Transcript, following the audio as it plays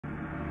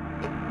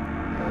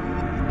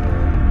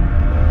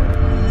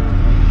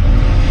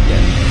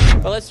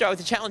But let's start with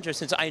the challenger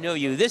since I know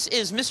you. This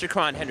is Mr.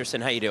 Karon Henderson.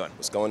 How you doing?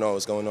 What's going on?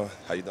 What's going on?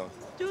 How you doing?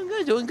 Doing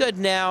good, doing good.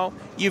 Now,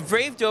 you've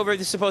braved over,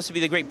 this is supposed to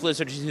be the Great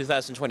Blizzard of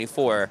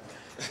 2024,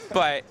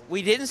 but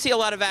we didn't see a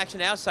lot of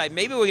action outside.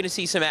 Maybe we're going to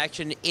see some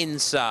action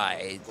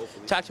inside.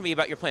 Talk to me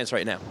about your plans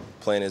right now.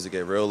 Plan is to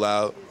get real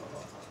loud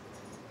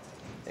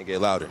and get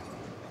louder.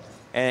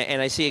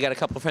 And I see you got a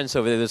couple of friends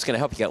over there that's going to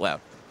help you get loud.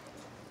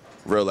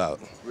 Real loud.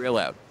 Real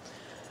loud.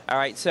 All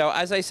right, so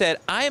as I said,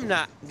 I am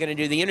not going to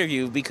do the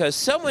interview because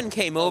someone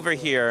came over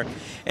here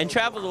and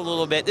traveled a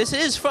little bit. This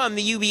is from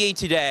the UBA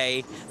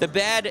today, the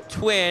bad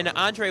twin,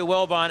 Andre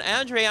Welbon.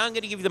 Andre, I'm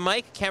going to give you the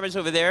mic. Camera's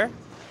over there.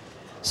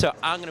 So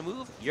I'm going to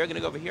move. You're going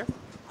to go over here.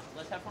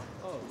 Let's have fun.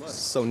 Oh, look.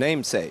 So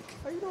namesake.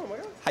 How you doing, man?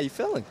 How you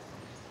feeling?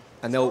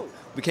 I know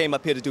we came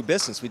up here to do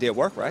business. We did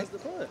work, right?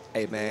 That's the plan.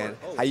 Hey, man,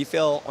 how you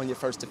feel on your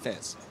first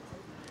defense?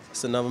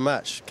 It's another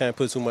match. Can't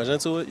put too much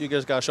into it. You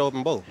just got to show up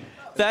and bowl.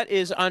 That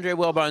is Andre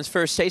Welbon's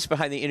first taste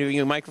behind the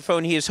interviewing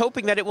microphone. He is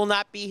hoping that it will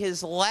not be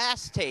his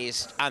last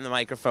taste on the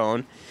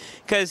microphone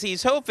because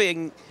he's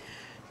hoping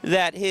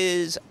that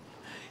his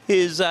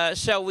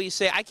shall we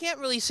say, I can't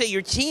really say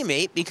your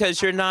teammate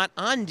because you're not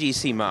on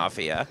DC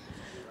Mafia.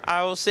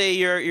 I will say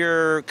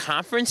your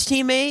conference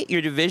teammate,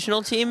 your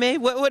divisional teammate.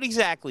 What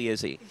exactly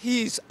is he?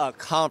 He's a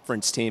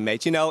conference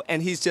teammate, you know,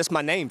 and he's just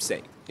my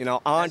namesake. You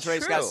know,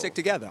 Andre's got to stick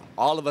together.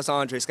 All of us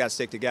Andre's got to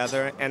stick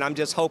together, and I'm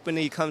just hoping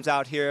he comes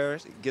out here,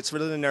 gets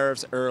rid of the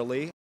nerves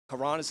early.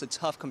 Karon is a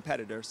tough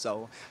competitor,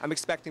 so I'm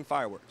expecting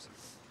fireworks.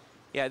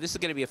 Yeah, this is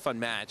going to be a fun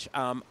match.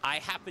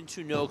 I happen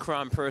to know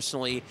Karon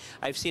personally.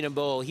 I've seen him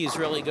bowl. He's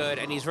really good,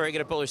 and he's very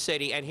good at Bowler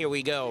City, and here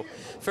we go.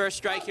 First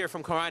strike here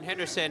from Karon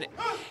Henderson.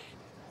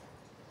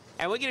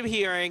 And we're going to be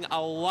hearing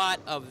a lot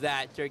of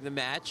that during the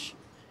match.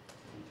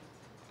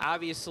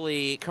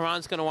 Obviously,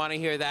 Karon's going to want to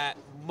hear that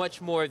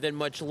much more than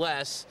much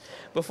less.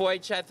 Before I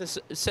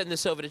send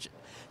this over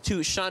to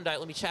Shondai,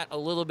 let me chat a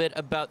little bit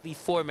about the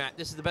format.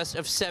 This is the best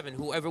of 7.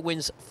 Whoever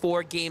wins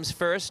 4 games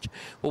first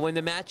will win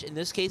the match. In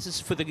this case, it's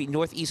for the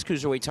Northeast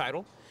Cruiserweight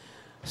title.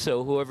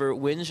 So whoever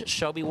wins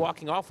shall be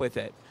walking off with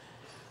it.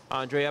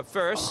 Andre up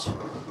first.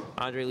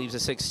 Andre leaves a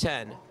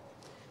 6-10.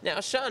 Now,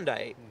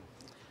 Shondai,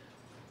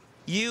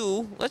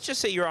 let's just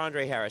say you're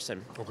Andre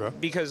Harrison. Okay.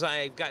 Because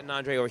I've gotten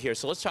Andre over here.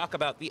 So let's talk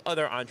about the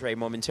other Andre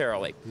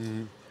momentarily.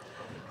 Mm-hmm.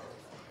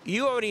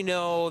 You already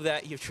know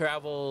that you've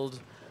traveled,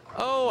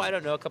 I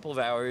don't know, a couple of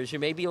hours. You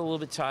may be a little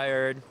bit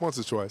tired. Once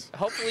or twice.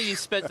 Hopefully you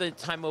spent the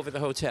time over the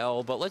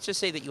hotel, but let's just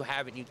say that you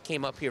haven't. You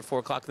came up here at 4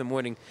 o'clock in the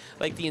morning,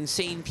 like the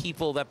insane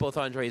people that both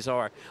Andres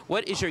are.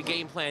 What is your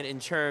game plan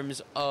in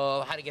terms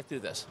of how to get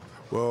through this?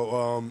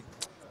 Well,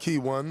 key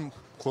one,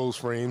 close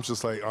frames,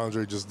 just like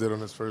Andre just did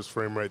on his first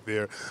frame right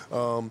there.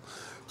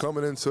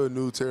 Coming into a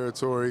new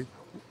territory,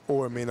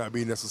 or it may not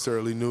be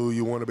necessarily new,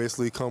 you want to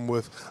basically come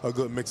with a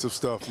good mix of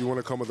stuff. You want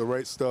to come with the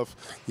right stuff,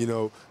 you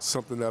know,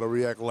 something that'll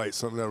react light,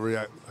 something that'll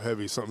react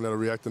heavy, something that'll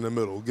react in the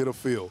middle. Get a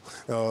feel.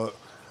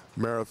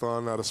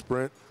 Marathon, not a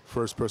sprint.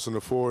 First person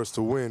to 4 is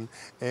to win.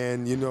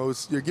 And, you know,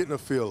 you're getting a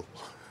feel.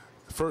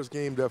 First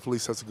game definitely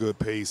sets a good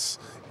pace.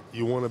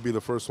 You want to be the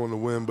first one to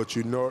win, but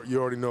you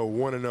already know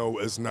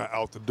 1-0 is not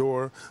out the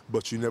door,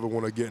 but you never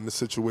want to get in a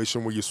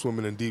situation where you're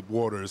swimming in deep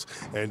waters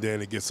and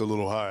then it gets a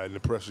little high and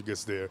the pressure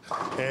gets there.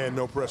 And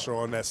no pressure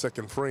on that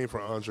second frame for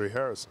Andre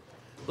Harrison.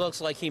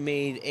 Looks like he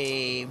made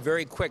a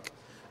very quick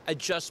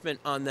adjustment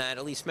on that,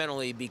 at least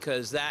mentally,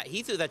 because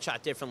he threw that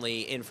shot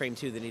differently in frame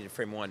 2 than he did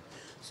frame 1.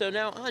 So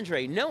now,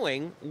 Andre,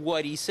 knowing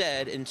what he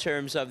said in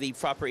terms of the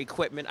proper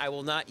equipment, I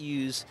will not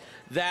use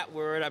that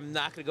word. I'm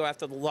not going to go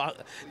after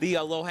the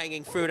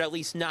low-hanging fruit, at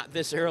least not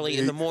this early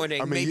in the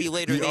morning, maybe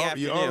later in the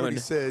afternoon. You already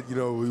said, you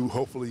know,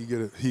 hopefully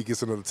he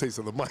gets another taste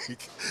of the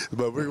mic.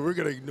 But we're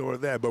going to ignore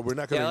that. But we're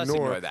not going to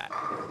ignore that.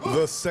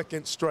 The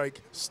second strike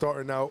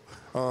starting out,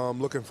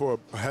 looking for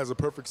has a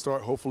perfect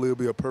start. Hopefully it'll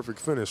be a perfect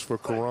finish for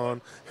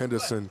Karon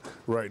Henderson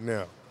right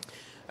now.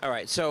 All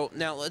right, so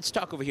now let's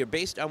talk over here.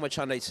 Based on what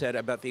Shondai said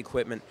about the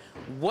equipment,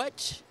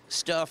 what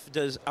stuff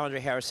does Andre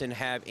Harrison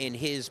have in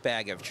his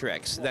bag of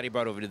tricks that he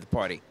brought over to the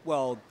party?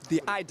 Well,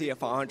 the idea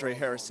for Andre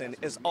Harrison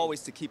is always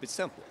to keep it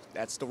simple.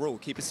 That's the rule.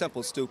 Keep it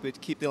simple, stupid.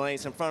 Keep the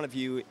lanes in front of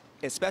you,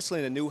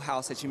 especially in a new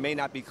house that you may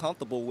not be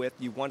comfortable with.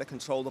 You want to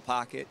control the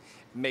pocket,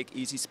 make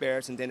easy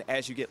spares, and then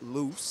as you get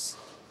loose,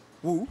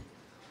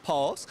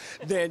 pause,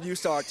 then you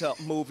start to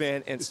move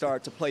in and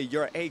start to play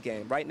your A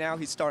game. Right now,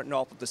 he's starting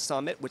off with the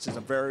Summit, which is a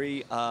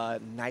very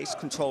nice,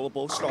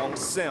 controllable, strong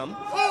sim.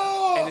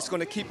 And it's going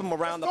to keep him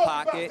around the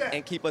pocket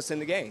and keep us in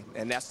the game.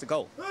 And that's the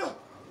goal.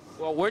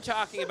 Well, we're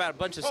talking about a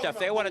bunch of stuff.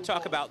 They want to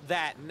talk about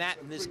that, and that,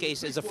 in this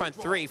case, is a front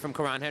 3 from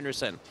Karon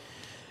Henderson.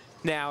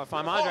 Now, if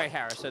I'm Andre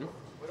Harrison,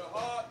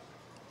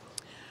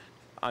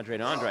 Andre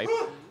to Andre,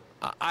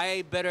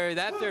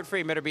 that third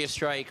frame better be a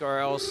strike, or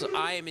else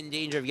I am in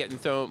danger of getting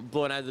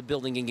blown out of the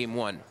building in game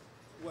 1.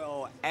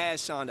 Well,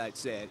 as Shondai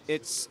said,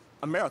 it's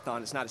a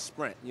marathon. It's not a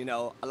sprint. You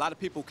know, a lot of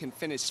people can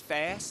finish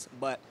fast,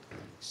 but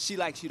she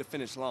likes you to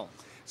finish long.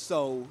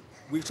 So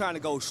we're trying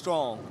to go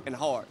strong and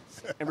hard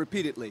and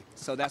repeatedly.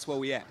 So that's where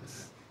we at.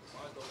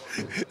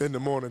 in the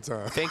morning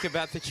time. Think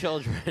about the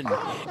children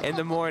in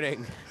the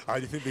morning. How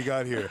do you think they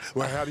got here?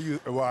 Well, how do you?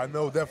 Well, I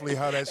know definitely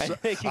how that.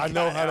 I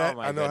know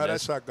how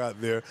that shot got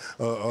there.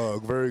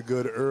 Very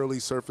good early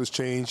surface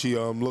change. He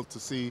looked to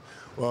see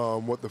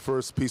what the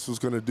first piece was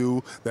going to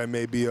do. That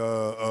may be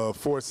a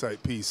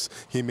foresight piece.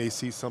 He may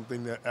see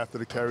something that after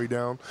the carry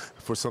down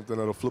for something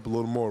that'll flip a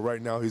little more.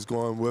 Right now, he's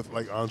going with,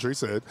 like Andre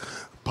said,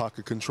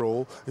 pocket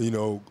control. You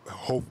know,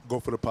 go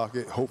for the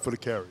pocket, hope for the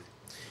carry.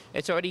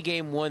 It's already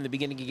game one, the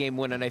beginning of game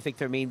one, and I think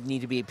there may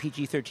need to be a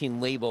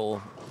PG-13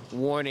 label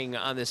warning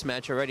on this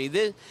match already.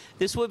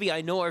 This would be,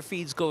 I know our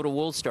feeds go to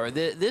Woldstar.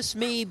 This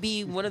may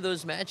be one of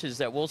those matches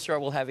that Woldstar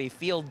will have a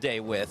field day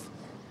with.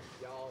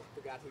 Y'all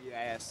forgot who you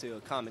asked to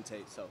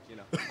commentate, so, you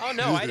know. Oh,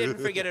 no, I didn't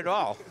forget at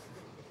all.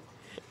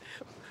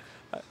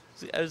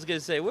 I was going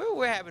to say,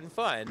 we're having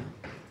fun.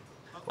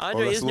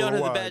 Andre is known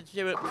as the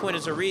bad point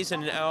as a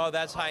reason. Oh,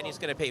 that's high, and he's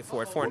going to pay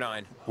for it,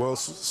 4-9. Well,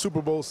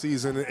 Super Bowl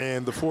season,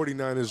 and the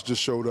 49ers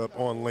just showed up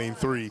on lane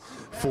 3,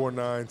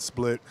 4-9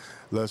 split.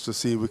 Let's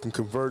just see if we can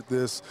convert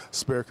this.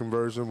 Spare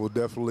conversion will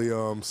definitely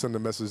send a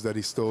message that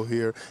he's still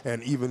here.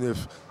 And even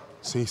if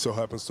he so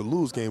happens to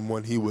lose game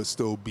one, he would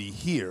still be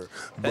here.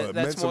 But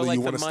mentally, like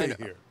you want to stay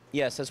here.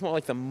 Yes, that's more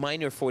like the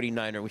minor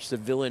 49er, which is a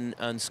villain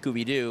on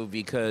Scooby-Doo,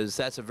 because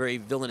that's a very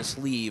villainous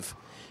leave.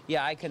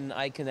 Yeah, I can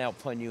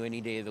outpun you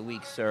any day of the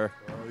week, sir.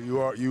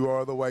 You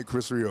are the white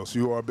Chris Rios.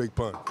 You are a big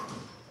pun.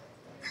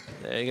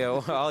 There you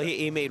go. Well,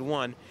 he made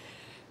one.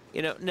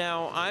 You know,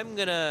 now I'm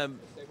gonna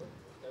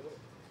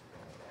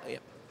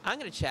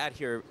chat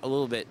here a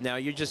little bit. Now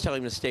you're just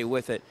telling me to stay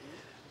with it.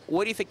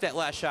 What do you think that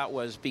last shot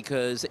was?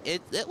 Because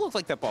it looked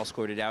like that ball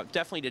scored it out.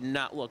 Definitely did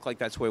not look like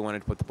that's where he wanted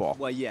to put the ball.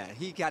 Well, yeah,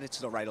 he got it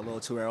to the right a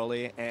little too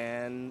early,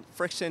 and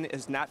friction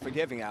is not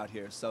forgiving out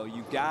here. So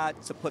you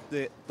got to put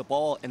the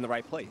ball in the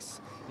right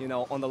place, you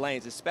know, on the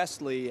lanes,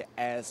 especially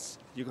as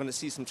you're going to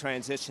see some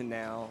transition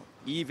now.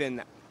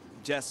 Even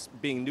just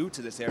being new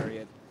to this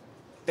area,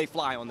 they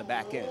fly on the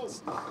back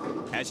ends,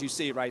 as you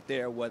see right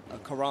there with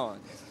Karon.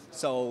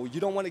 So you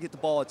don't want to get the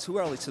ball too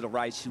early to the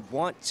right. You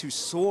want to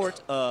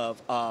sort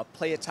of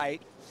play it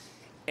tight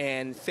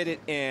and fit it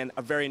in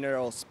a very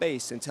narrow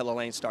space until the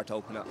lanes start to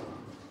open up.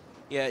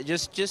 Yeah,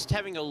 just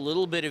having a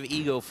little bit of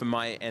ego from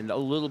my end, a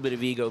little bit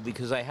of ego,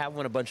 because I have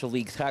won a bunch of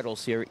league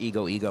titles here.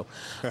 Ego.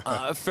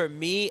 For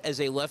me, as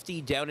a lefty,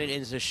 down and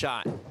in's a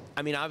shot.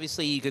 I mean,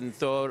 obviously you can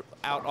throw it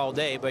out all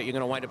day, but you're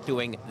going to wind up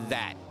doing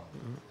that.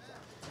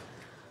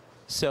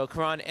 So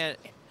Karon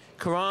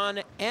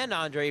and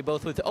Andre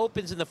both with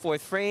opens in the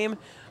fourth frame.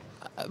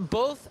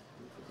 Both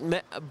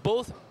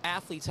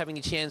athletes having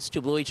a chance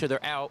to blow each other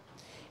out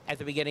at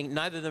the beginning.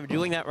 Neither of them are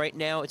doing that right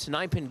now. It's a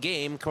 9-pin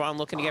game. Karon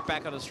looking to get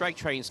back on the strike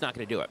train. It's not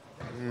going to do it.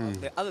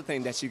 The other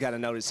thing that you got to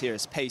notice here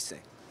is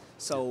pacing.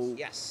 So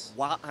yes,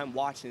 while I'm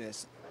watching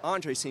this,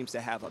 Andre seems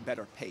to have a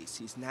better pace.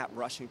 He's not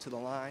rushing to the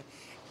line.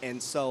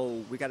 And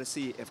so we got to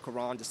see if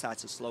Karon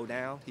decides to slow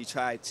down. He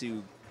tried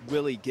to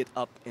really get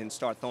up and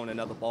start throwing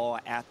another ball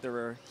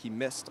after he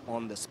missed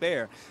on the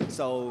spare.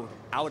 So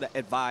I would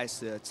advise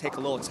to take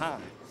a little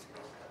time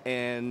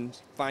and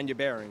find your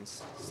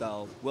bearings.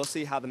 So we'll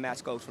see how the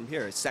match goes from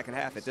here. It's second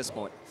half at this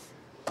point.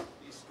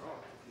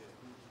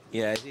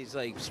 Yeah, he's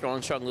like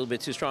strong, a little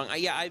bit too strong.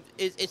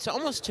 It's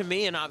almost to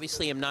me, and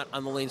obviously I'm not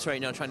on the lanes right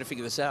now trying to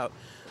figure this out,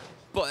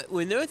 but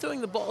when they're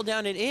throwing the ball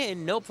down and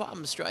in, no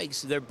problem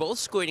strikes. They're both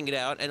squirting it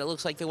out, and it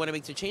looks like they want to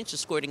make the change to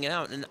squirting it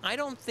out, and I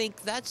don't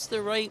think that's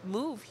the right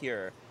move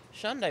here.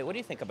 Shandai, what do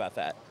you think about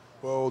that?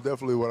 Well,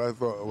 definitely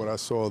what I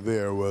saw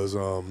there was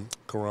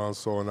Karon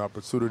saw an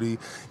opportunity.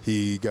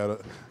 He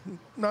got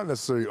not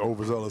necessarily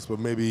overzealous, but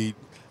maybe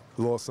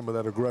lost some of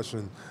that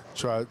aggression.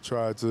 Tried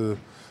to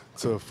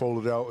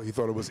fold it out. He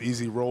thought it was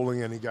easy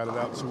rolling, and he got it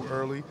out too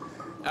early.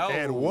 Oh,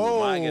 and whoa,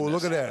 my goodness.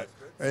 Look at that.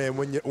 And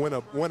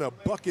when a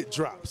bucket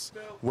drops,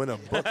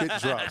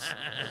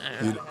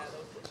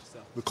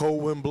 the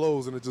cold wind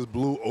blows, and it just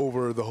blew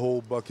over the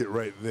whole bucket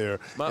right there.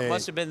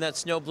 Must have been that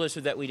snow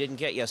blizzard that we didn't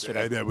get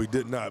yesterday. Yeah, we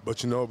did not.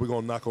 But, you know, we're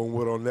going to knock on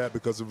wood on that,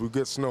 because if we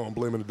get snow, I'm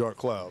blaming the dark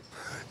cloud.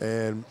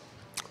 And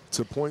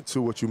to point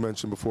to what you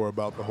mentioned before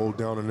about the whole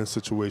down and in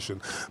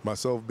situation,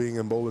 myself being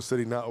in Boulder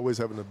City, not always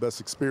having the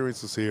best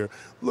experiences here,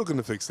 looking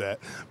to fix that,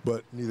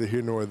 but neither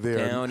here nor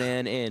there. Down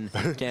and in,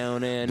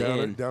 down and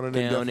in, down and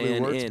in definitely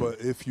works.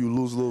 But if you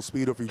lose a little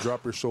speed, or if you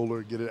drop your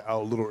shoulder, get it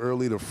out a little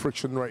early, the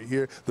friction right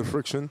here,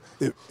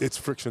 it's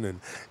friction in,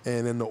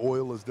 and then the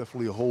oil is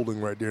definitely holding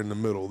right there in the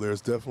middle.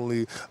 There's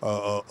definitely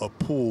a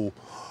pool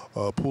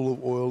of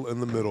oil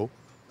in the middle,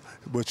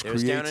 which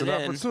creates an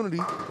opportunity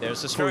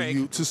for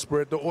you to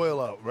spread the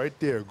oil out right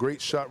there.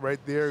 Great shot right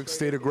there.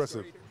 Stayed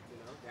aggressive.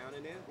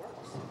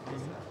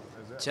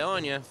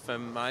 Telling you,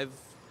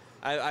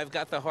 I've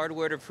got the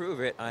hardware to prove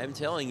it. I'm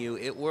telling you,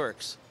 it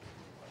works.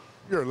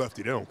 You're a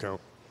lefty. They don't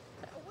count.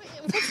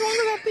 What's wrong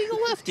about being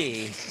a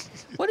lefty?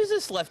 What is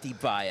this lefty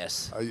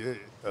bias?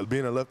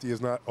 Being a lefty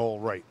is not all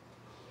right.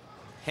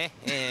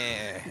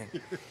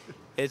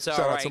 It's all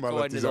right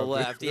going to the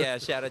left. Yeah,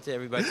 shout out to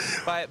everybody.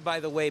 By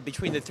the way,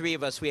 between the three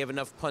of us, we have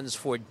enough puns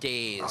for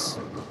days.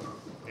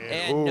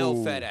 And no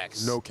ooh,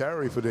 FedEx. No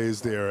carry for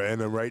days there. And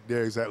then right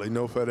there, exactly,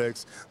 no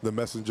FedEx. The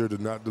messenger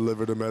did not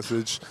deliver the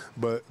message,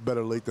 but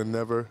better late than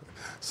never.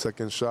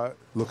 Second shot,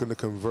 looking to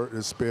convert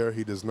his spare.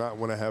 He does not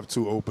want to have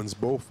two opens.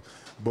 Both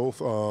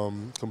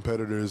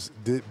competitors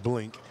did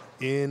blink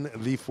in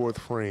the fourth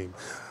frame.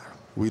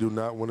 We do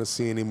not want to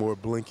see any more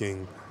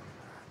blinking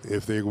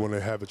if they want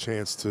to have a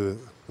chance to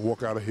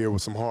walk out of here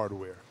with some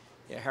hardware.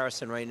 Yeah,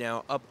 Harrison right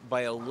now up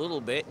by a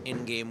little bit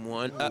in game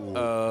one.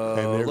 Uh-oh.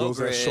 And there goes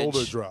that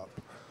shoulder drop.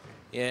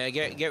 Yeah,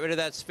 get rid of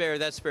that spare.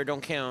 That spare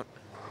don't count.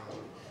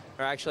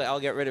 Or actually, I'll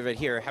get rid of it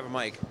here. Have a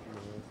mic.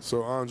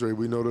 So, Andre,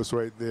 we noticed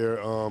right there,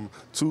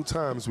 2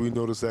 times we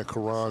noticed that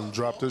Karon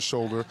dropped his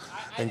shoulder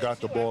and got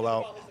the ball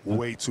out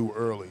way too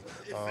early.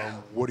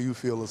 What do you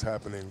feel is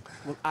happening?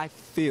 What I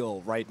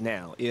feel right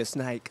now is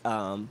like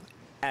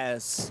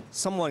as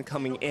someone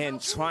coming in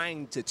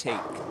trying to take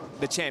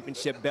the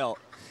championship belt,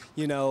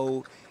 you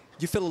know,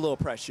 you feel a little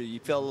pressure. You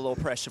feel a little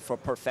pressure for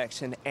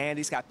perfection, and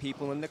he's got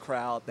people in the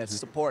crowd that's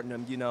supporting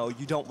him. You know,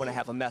 you don't want to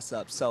have a mess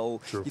up. So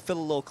True. you feel a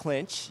little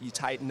clinch, you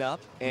tighten up,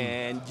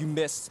 and you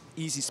miss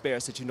easy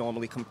spares that you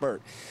normally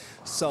convert.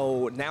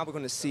 So now we're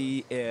going to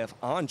see if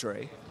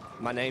Andre,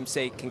 my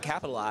namesake, can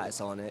capitalize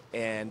on it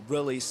and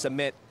really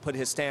put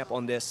his stamp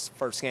on this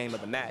first game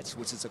of the match,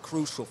 which is a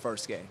crucial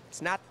first game.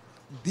 It's not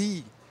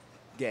the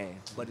game,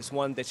 but it's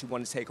one that you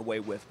want to take away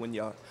with when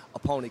your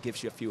opponent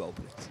gives you a few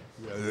openings.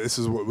 Yeah, this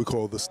is what we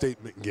call the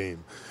statement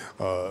game.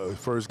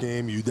 First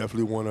game, you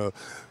definitely want to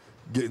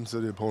get into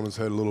the opponent's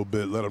head a little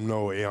bit, let them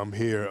know, hey, I'm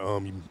here.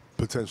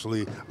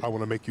 Potentially, I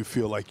want to make you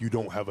feel like you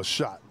don't have a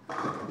shot.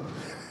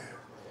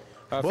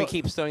 If he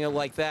keeps throwing it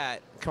like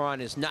that, Karon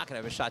is not going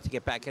to have a shot to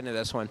get back into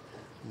this one.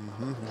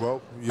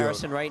 Well, yeah.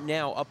 Harrison right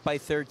now up by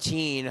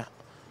 13,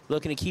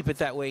 looking to keep it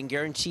that way and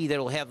guarantee that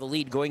he'll have the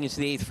lead going into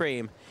the 8th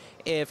frame.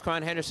 If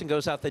Karon Henderson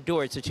goes out the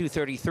door, it's a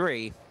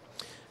 233.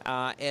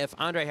 If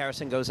Andre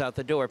Harrison goes out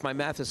the door, if my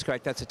math is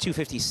correct, that's a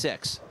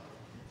 256.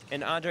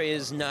 And Andre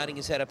is nodding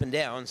his head up and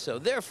down, so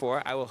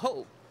therefore, I will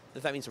hope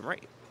that means I'm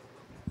right.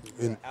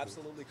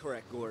 Absolutely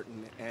correct,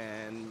 Gordon.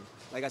 And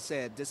like I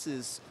said, this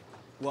is,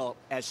 well,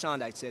 as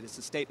Shondike said, it's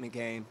a statement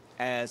game.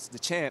 As the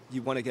champ,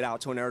 you want to get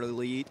out to an early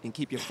lead and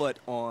keep your foot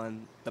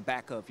on the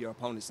back of your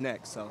opponent's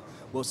neck. So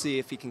we'll see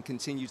if he can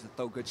continue to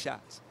throw good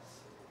shots.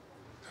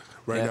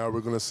 Right now, we're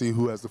going to see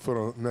who has the foot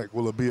on the neck.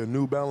 Will it be a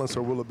New Balance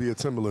or will it be a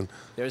Timberland?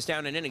 There's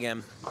down and in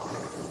again.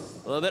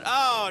 A little bit.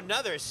 Oh,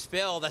 another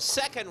spill. The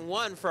second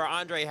one for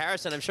Andre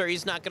Harrison. I'm sure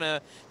he's not going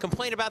to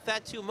complain about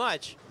that too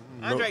much.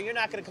 Andre, you're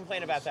not going to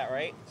complain about that,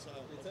 right?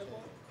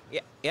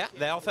 Yeah,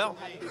 they all fell.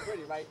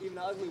 Even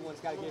the ugly ones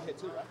got to get hit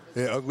too, right?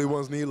 Yeah, ugly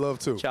ones need love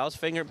too. Child's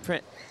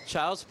fingerprint.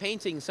 Child's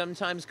painting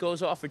sometimes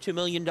goes off for $2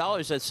 million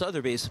at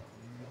Sotheby's.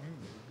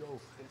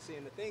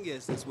 And the thing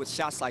is with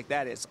shots like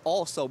that, it's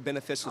also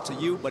beneficial to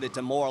you, but it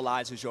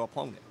demoralizes your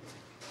opponent.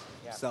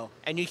 Yeah. So.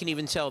 And you can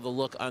even tell the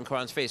look on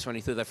Karon's face when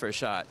he threw that first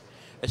shot,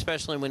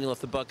 especially when he left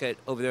the bucket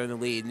over there in the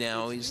lead.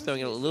 Now he's throwing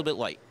it a little bit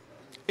light.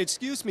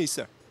 Excuse me,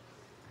 sir.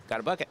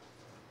 Got a bucket.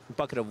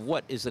 Bucket of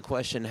what is the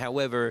question.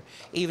 However,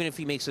 even if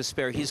he makes a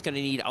spare, he's going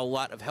to need a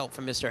lot of help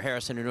from Mr.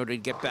 Harrison in order to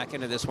get back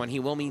into this one. He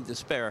will need the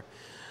spare.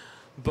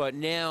 But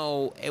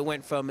now it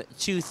went from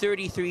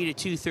 233 to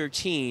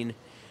 213.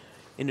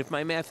 And if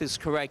my math is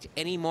correct,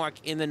 any mark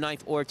in the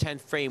 9th or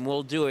 10th frame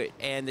will do it,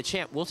 and the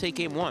champ will take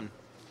game 1.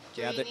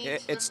 Yeah,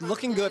 it's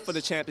looking good for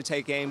the champ to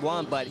take game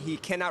 1, but he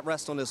cannot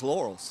rest on his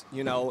laurels.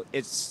 You know,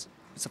 it's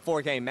a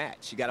 4-game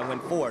match. You got to win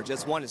 4.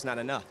 Just 1 is not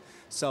enough.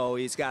 So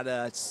he's got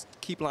to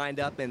keep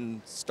lined up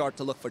and start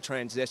to look for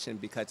transition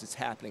because it's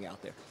happening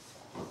out there.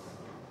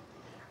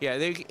 Yeah,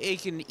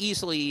 it can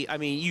easily, I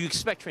mean, you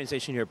expect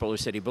transition here at Boulder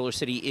City. Boulder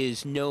City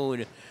is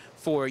known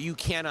for you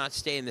cannot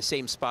stay in the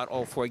same spot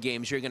all 4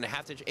 games. You're going to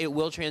have to, it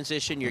will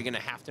transition, you're going to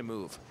have to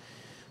move.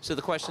 So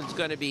the question is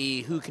going to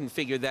be who can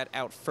figure that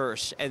out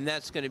first, and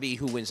that's going to be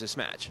who wins this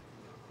match.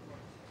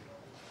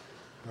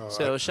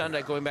 So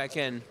Shondike going back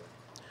in.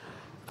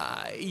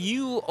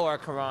 You or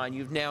Karon,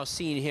 you've now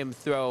seen him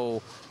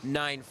throw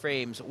 9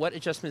 frames. What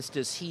adjustments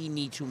does he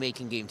need to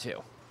make in game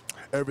 2?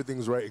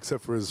 Everything's right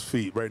except for his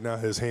feet. Right now,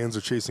 his hands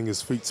are chasing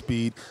his feet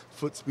speed.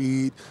 Foot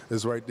speed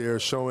is right there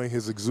showing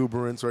his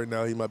exuberance. Right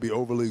now, he might be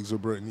overly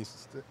exuberant. He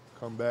needs to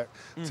come back,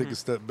 take a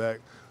step back,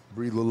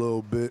 breathe a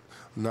little bit,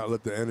 not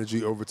let the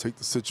energy overtake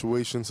the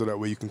situation so that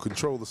way you can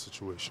control the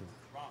situation.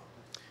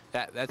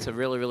 That's a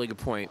really, really good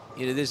point.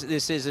 You know,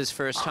 this is his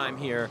first time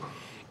here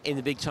in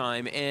the big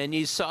time, and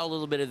you saw a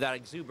little bit of that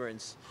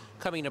exuberance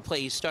coming into play.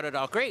 He started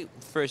out great,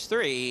 first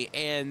 3,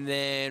 and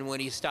then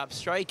when he stopped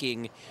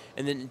striking,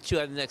 and then 2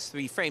 out of the next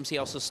 3 frames, he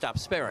also stopped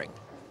sparing.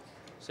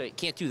 So you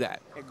can't do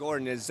that. And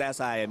Gordon, as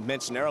I had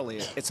mentioned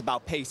earlier, it's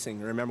about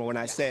pacing. Remember when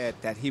I said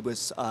that he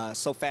was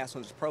so fast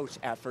on his approach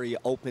after he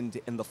opened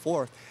in the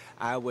 4th,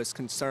 I was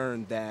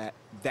concerned that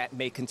that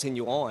may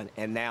continue on.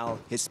 And now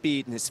his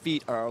speed and his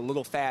feet are a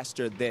little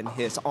faster than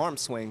his arm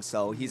swing,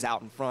 so he's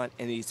out in front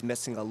and he's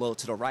missing a little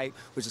to the right,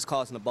 which is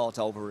causing the ball to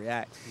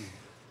overreact.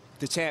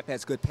 The champ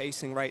has good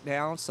pacing right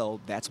now,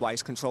 so that's why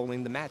he's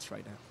controlling the match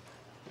right now.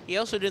 He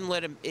also didn't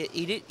let him.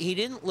 He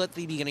didn't let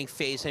the beginning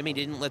phase him. He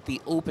didn't let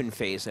the open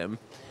phase him.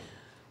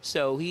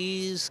 So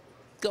he's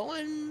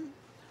going.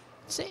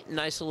 Say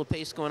nice little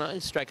pace going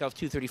on. Strike off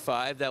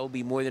 235. That will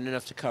be more than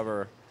enough to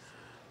cover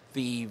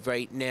the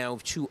right now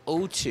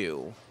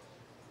 202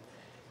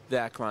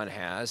 that Karon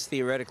has.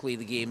 Theoretically,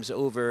 the game's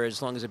over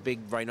as long as a big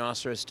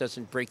rhinoceros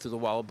doesn't break through the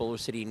wall of Bowler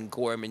City and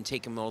gore him and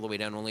take him all the way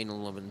down to lane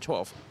 11 and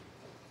 12.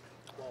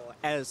 Well,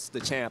 as the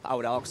champ, I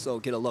would also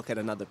get a look at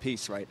another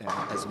piece right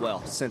now as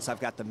well. Since I've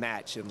got the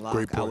match in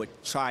lock, I would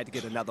try to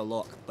get another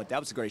look. But that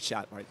was a great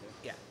shot right there.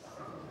 Yeah.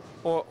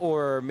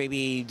 Or maybe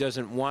he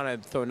doesn't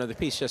want to throw another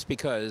piece just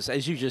because,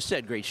 as you just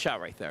said, great shot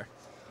right there.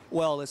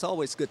 Well, it's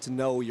always good to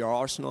know your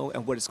arsenal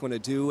and what it's going to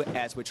do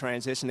as we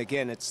transition.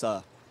 Again, it's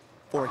a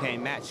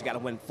 4-game match. You got to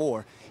win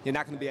 4. You're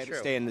not going to be able to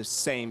stay in the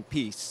same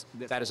piece.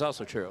 That is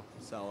also true.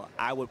 So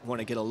I would want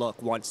to get a look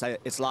once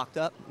it's locked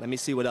up. Let me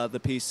see what other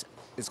piece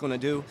is going to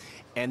do,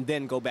 and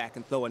then go back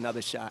and throw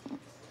another shot.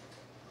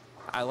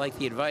 I like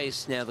the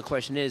advice. Now the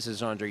question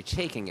is Andre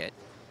taking it?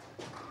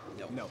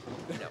 No. No.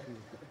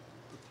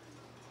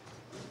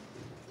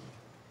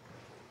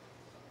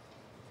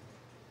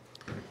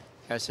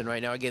 Harrison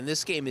right now. Again,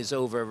 this game is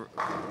over.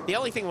 The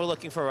only thing we're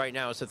looking for right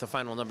now is that the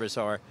final numbers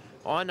are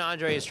on.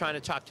 Andre is trying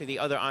to talk to the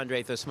other Andre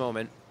at this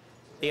moment.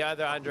 The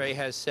other Andre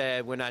has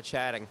said, we're not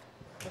chatting.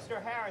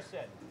 Mr.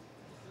 Harrison,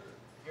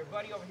 your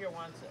buddy over here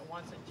wants to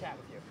chat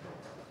with you.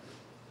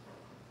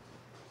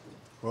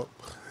 Well,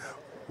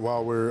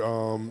 while we're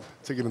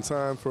taking the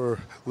time for a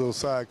little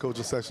side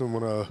coaching session, I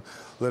want to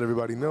let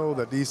everybody know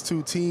that these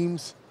two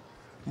teams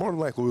more than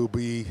likely will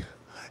be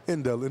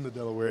in the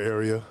Delaware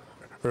area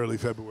early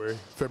February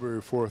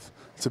 4th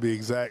to be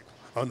exact.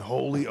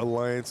 Unholy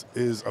Alliance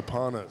is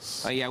upon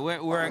us. Yeah, we're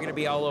going to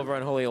be all over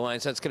Unholy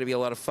Alliance. That's going to be a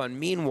lot of fun.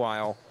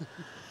 Meanwhile,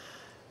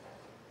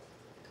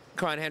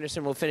 Karon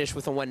Henderson will finish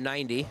with a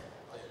 190.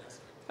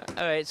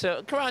 All right,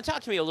 so Karon,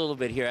 talk to me a little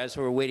bit here as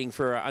we're waiting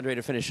for Andre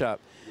to finish up.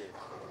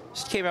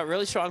 Just came out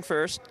really strong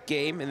first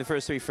game in the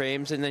first 3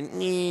 frames, and then... I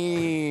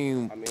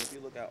mean, if you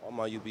look at all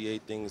my UBA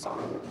things,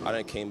 I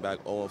done came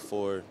back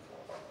 0-4,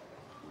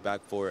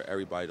 back for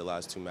everybody the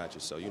last 2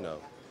 matches. So, you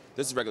know,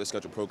 this is regular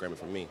schedule programming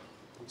for me.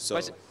 So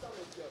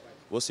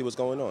we'll see what's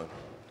going on.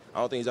 I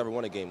don't think he's ever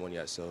won a game 1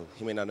 yet, so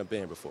he may not have been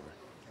here before.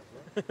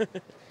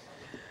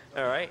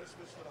 All right.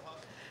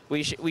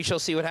 We shall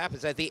see what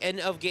happens. At the end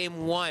of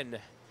game 1,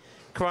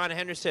 Karon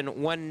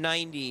Henderson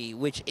 190,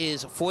 which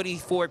is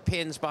 44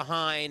 pins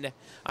behind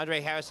Andre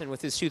Harrison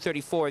with his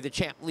 234. The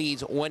champ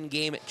leads 1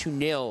 game to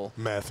 0.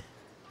 Math.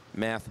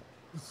 Math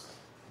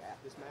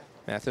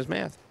is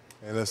math.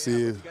 And let's see.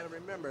 You got to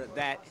remember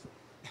that.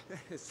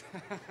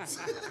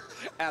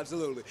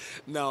 Absolutely.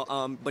 No,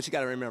 but you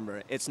got to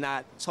remember, it's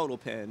not total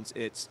pins,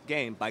 it's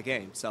game by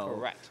game. So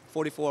correct.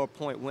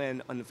 44-point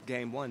win on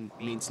game 1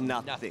 means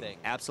nothing.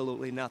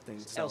 Absolutely nothing.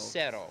 El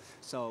cero.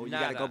 So you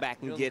got to go back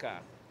and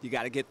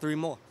get 3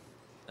 more.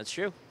 That's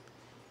true.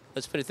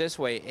 Let's put it this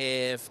way.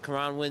 If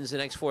Karon wins the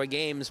next 4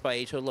 games by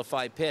a total of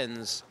 5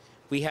 pins,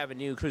 we have a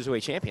new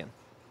Cruiserweight champion,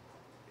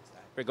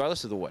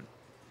 regardless of the win.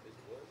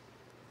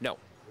 No.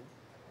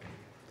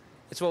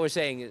 It's what we're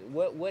saying.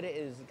 What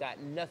has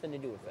got nothing to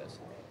do with this.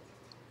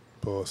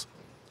 Pause.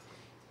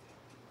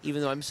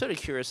 Even though I'm sort of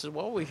curious,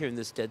 while we're here in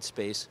this dead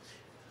space,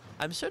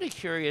 I'm sort of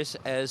curious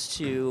as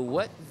to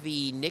what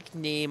the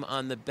nickname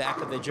on the back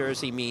of the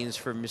jersey means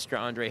for Mr.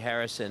 Andre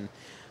Harrison,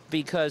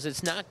 because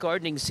it's not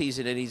gardening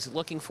season and he's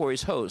looking for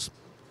his hose.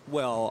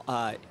 Well,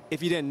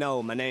 if you didn't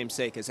know, my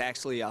namesake is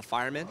actually a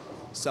fireman.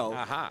 So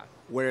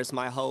where's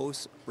my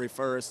hose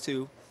refers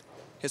to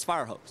his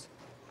fire hose.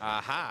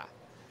 Aha.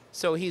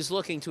 So he's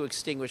looking to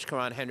extinguish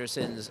Karon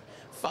Henderson's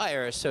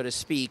fire, so to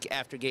speak,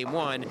 after game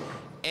 1.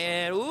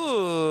 And,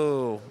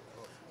 ooh.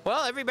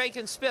 Well, everybody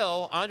can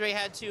spill. Andre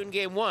had 2 in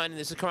game 1.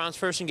 This is Karon's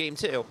first in game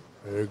 2.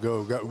 There you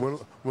go. Went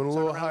a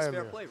little high in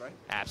there. Play, right?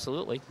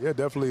 Absolutely. Yeah,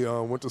 definitely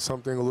went to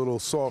something a little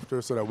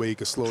softer so that way he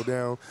could slow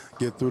down,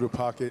 get through the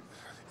pocket.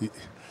 He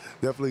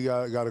definitely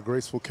got a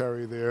graceful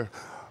carry there.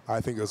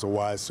 I think it's a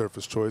wise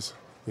surface choice.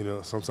 You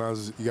know,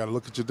 sometimes you got to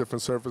look at your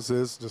different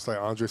surfaces, just like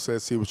Andre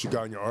said, see what you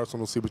got in your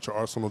arsenal, see what your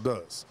arsenal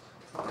does.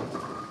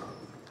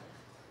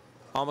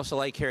 Almost a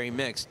light carry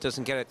mix.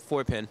 Doesn't get it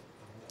 4-pin.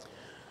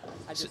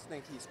 I just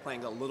think he's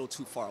playing a little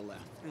too far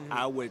left.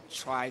 I would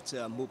try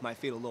to move my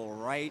feet a little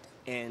right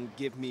and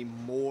give me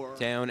more.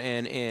 Down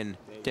and in,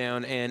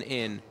 down and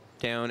in,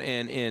 down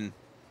and in.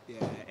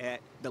 Yeah,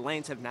 the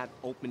lanes have not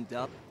opened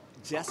up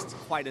just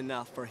quite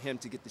enough for him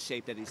to get the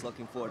shape that he's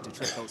looking for to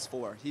trick those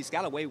 4. He's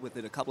got away with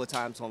it a couple of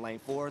times on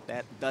lane 4.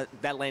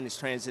 That lane is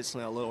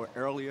transitioning a little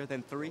earlier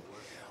than 3.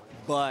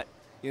 But,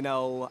 you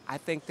know, I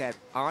think that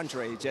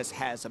Andre just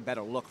has a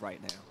better look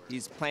right now.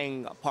 He's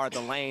playing a part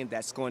of the lane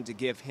that's going to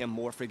give him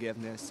more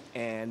forgiveness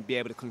and be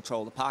able to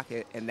control the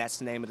pocket, and that's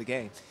the name of the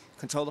game.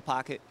 Control the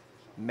pocket,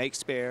 make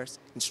spares,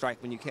 and strike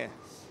when you can.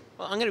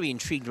 Well, I'm going to be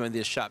intrigued by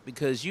this shot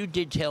because you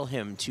did tell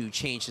him to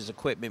change his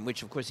equipment,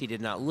 which, of course, he did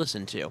not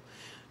listen to.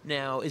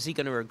 Now, is he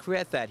going to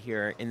regret that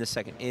here in the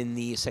second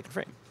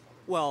frame?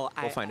 Well,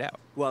 we'll find out.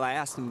 Well, I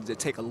asked him to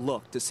take a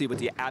look to see what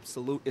the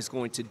Absolute is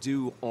going to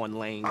do on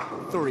lane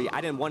 3.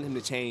 I didn't want him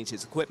to change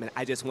his equipment.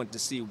 I just wanted to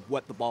see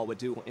what the ball would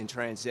do in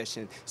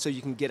transition so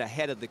you can get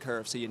ahead of the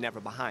curve so you're never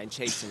behind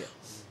chasing it.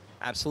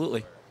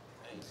 Absolutely.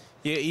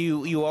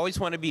 You always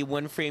want to be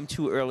one frame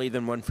too early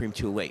than one frame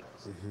too late.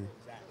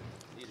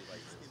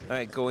 All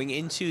right, going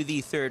into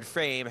the third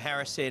frame,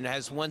 Harrison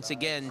has once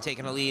again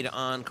taken a lead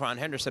on Karon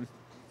Henderson.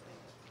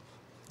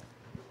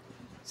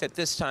 Except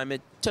this time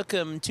it took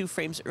him 2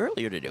 frames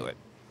earlier to do it.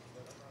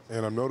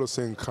 And I'm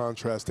noticing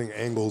contrasting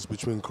angles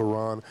between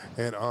Karon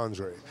and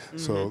Andre.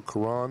 So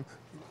Karon,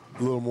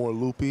 a little more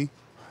loopy.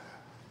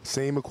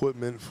 Same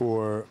equipment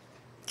for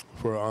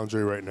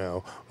Andre right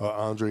now.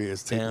 Andre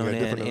is taking down a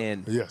different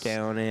and in. Yes.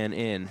 Down and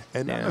in.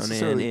 And not down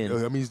necessarily, and in.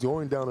 I mean, he's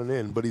going down and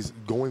in, but he's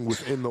going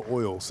within the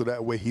oil, so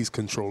that way he's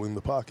controlling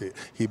the pocket.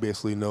 He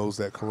basically knows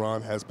that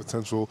Karon has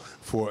potential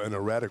for an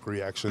erratic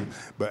reaction,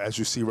 but as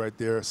you see right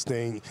there,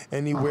 staying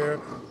anywhere,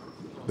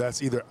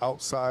 that's either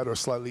outside or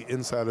slightly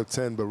inside of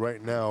 10, but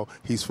right now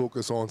he's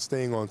focused on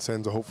staying on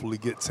 10 to hopefully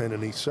get 10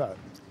 in each shot.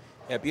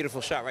 Yeah, beautiful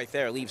shot right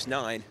there. Leaves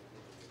 9.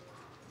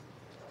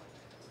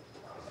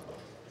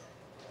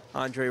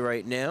 Andre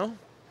right now,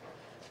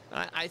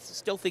 I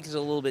still think it's a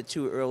little bit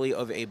too early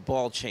of a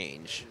ball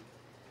change.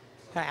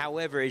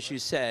 However, as you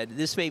said,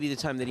 this may be the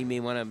time that he may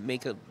want to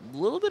make a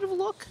little bit of a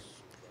look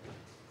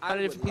on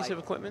a different piece of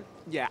equipment.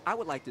 Yeah, I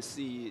would like to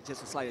see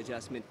just a slight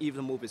adjustment,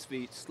 even move his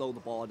feet, slow the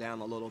ball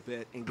down a little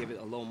bit, and give it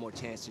a little more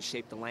chance to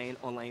shape the lane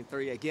on lane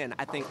 3. Again,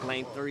 I think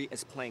lane 3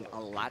 is playing a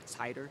lot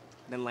tighter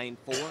than lane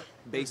 4,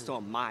 based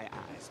on my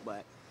eyes,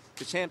 but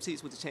the champ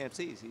sees what the champ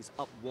sees. He's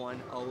up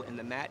 1-0 in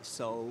the match,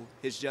 so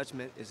his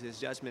judgment is his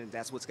judgment, and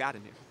that's what's got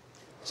him here.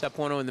 He's up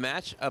 1-0 in the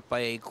match, up by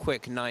a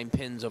quick 9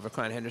 pins over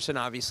Karon Henderson.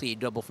 Obviously, a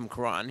double from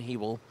Karon. He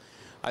will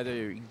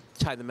either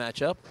tie the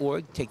match up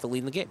or take the lead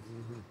in the game.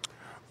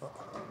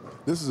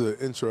 This is an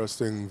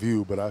interesting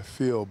view, but I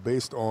feel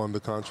based on the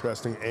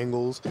contrasting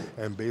angles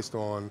and based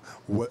on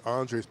what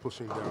Andre's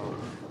pushing down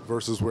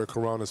versus where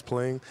Karon is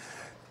playing,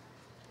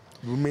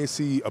 we may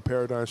see a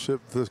paradigm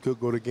shift. This could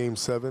go to game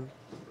 7.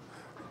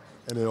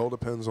 And it all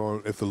depends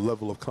on if the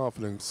level of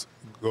confidence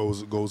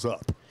goes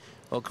up.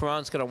 Well,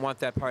 Karon's going to want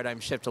that paradigm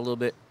shift a little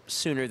bit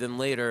sooner than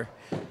later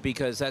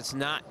because that's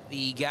not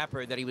the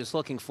gapper that he was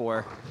looking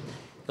for.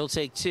 He'll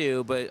take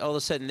 2, but all of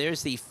a sudden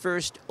there's the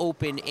first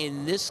open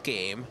in this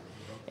game,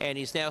 and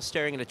he's now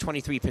staring at a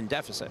 23-pin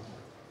deficit.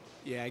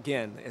 Yeah,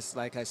 again, it's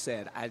like I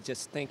said, I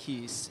just think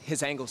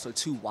his angles are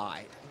too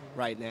wide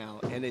right now,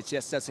 and it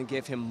just doesn't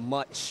give him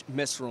much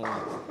misroom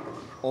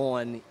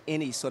on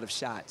any sort of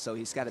shot. So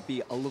he's got to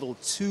be a little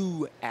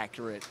too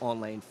accurate on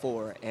lane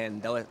 4,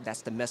 and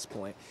that's the miss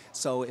point.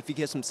 So if he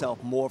gives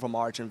himself more of a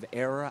margin of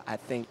error, I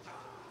think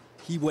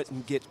he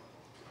wouldn't get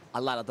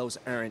a lot of those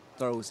errant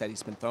throws that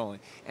he's been throwing.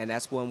 And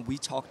that's when we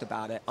talked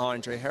about it,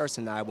 Andre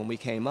Harrison and I, when we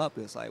came up,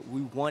 it's like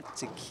we want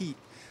to keep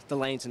the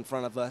lanes in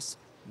front of us,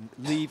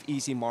 leave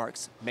easy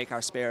marks, make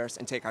our spares,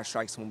 and take our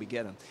strikes when we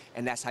get them.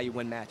 And that's how you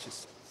win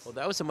matches. Well,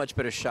 that was a much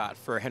better shot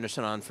for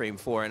Henderson on frame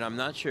 4, and I'm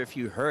not sure if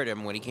you heard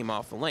him when he came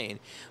off the lane,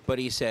 but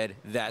he said,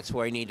 that's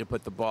where I need to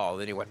put the ball.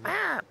 Then he went,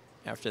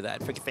 after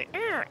that. Forget the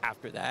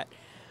after that.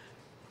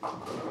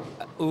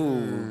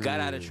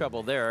 Got out of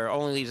trouble there.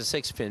 Only leaves a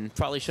 6-pin.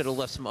 Probably should have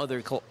left some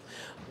other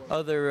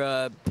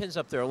pins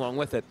up there along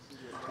with it.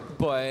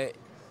 But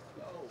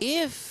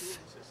if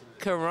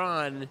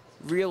Karon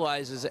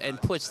realizes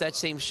and puts that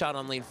same shot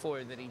on lane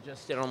 4 that he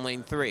just did on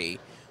lane 3,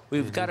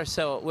 we're going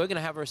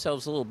to have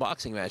ourselves a little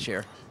boxing match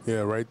here.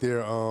 Yeah, right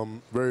there.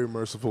 Very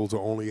merciful to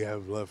only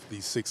have left the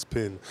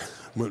 6-pin.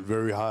 Went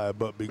very high,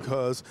 but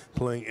because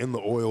playing in the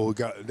oil,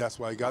 that's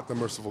why he got the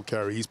merciful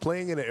carry. He's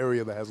playing in an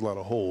area that has a lot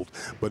of hold,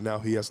 but now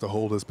he has to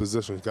hold his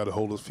position. He's got to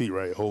hold his feet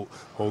right, hold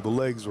the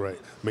legs right,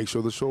 make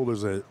sure the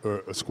shoulders are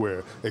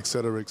square, et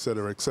cetera, et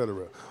cetera, et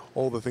cetera.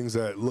 All the things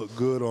that look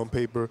good on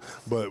paper,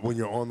 but when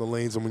you're on the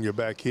lanes and when you're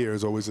back here,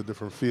 it's always a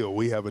different feel.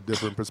 We have a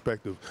different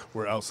perspective.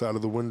 We're outside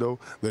of the window,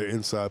 they're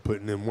inside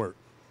putting in work.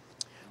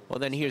 Well,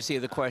 then here's the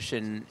other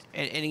question.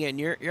 And again,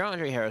 you're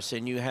Andre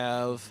Harrison. You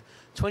have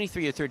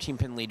 23 or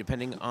 13-pin lead,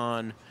 depending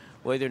on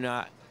whether or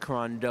not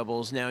Karon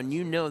doubles. Now, and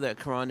you know that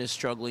Karon is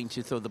struggling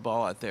to throw the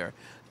ball out there.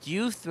 Do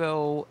you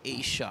throw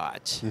a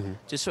shot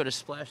to sort of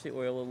splash the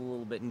oil a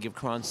little bit and give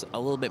Karon a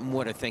little bit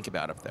more to think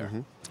about up there?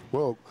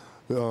 Well,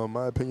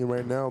 my opinion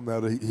right now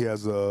that he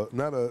has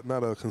not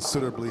a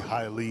considerably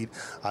high lead,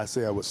 I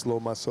say I would slow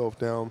myself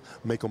down,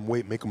 make him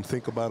wait, make him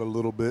think about it a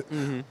little bit,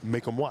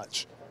 make him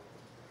watch,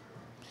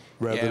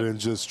 rather than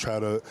just try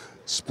to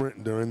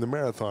sprint during the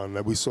marathon.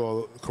 That we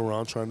saw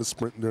Karon trying to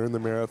sprint during the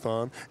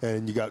marathon,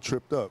 and you got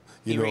tripped up.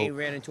 He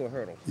ran into a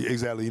hurdle. Yeah,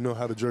 exactly. You know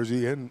how the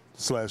Jersey and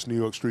 / New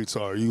York streets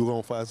are. You're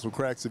gonna find some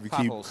cracks if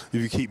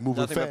you keep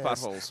moving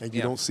fast and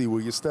you don't see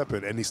where you're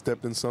stepping. And he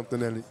stepped in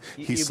something and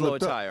he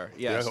slipped blew a up. tire.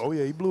 Yes. Yeah, oh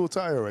yeah, he blew a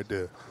tire right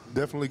there.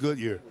 Definitely good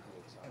year.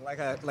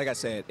 Like I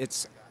said,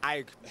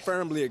 I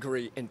firmly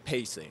agree in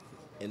pacing,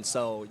 and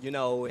so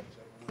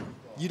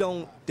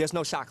there's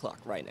no shot clock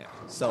right now.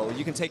 So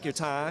you can take your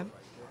time,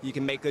 you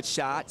can make good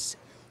shots,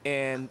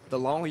 And the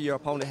longer your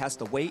opponent has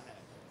to wait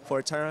for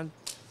a turn,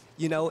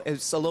 you know,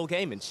 it's a little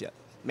gamemanship.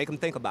 Make them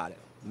think about it.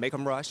 Make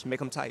them rush, make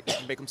them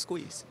tight, make them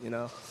squeeze, you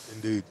know.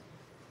 Indeed.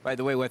 By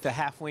the way, we're at the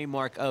halfway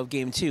mark of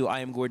Game 2.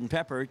 I am Gordon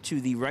Pepper.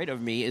 To the right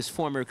of me is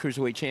former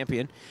Cruiserweight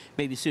champion,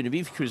 maybe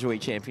soon-to-be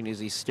Cruiserweight champion as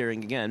he's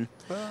staring again,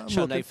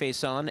 Sean Knight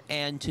face on.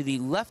 And to the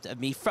left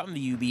of me from the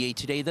UBA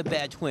today, the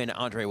bad twin,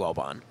 Andre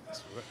Wellbon.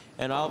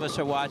 And all of us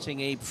are watching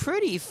a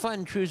pretty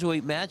fun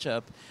Cruiserweight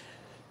matchup.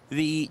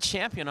 The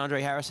champion,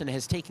 Andre Harrison,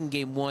 has taken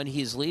Game 1.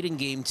 He is leading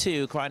Game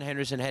 2. Karon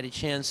Henderson had a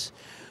chance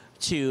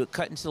to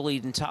cut into the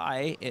lead and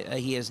tie.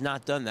 He has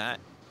not done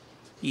that.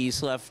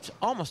 He's left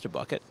almost a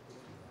bucket.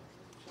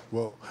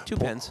 Well, 2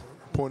 pins.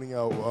 Pointing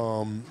out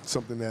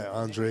something that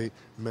Andre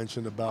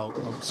mentioned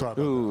about. Sorry.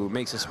 Ooh,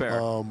 makes a spare.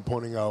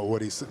 Pointing out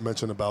what he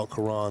mentioned about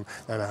Karon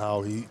and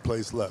how he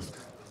plays left.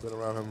 Been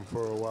around him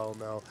for a while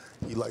now.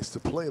 He likes to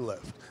play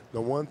left.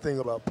 The one thing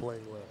about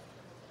playing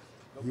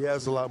left, he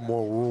has a lot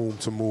more room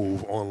to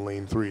move on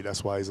lane 3.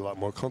 That's why he's a lot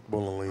more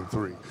comfortable on lane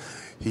 3.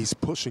 He's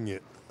pushing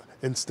it,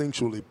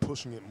 instinctually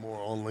pushing it more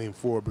on lane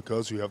 4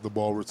 because you have the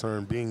ball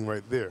return being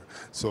right there.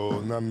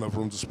 So not enough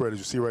room to spread. As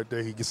you see right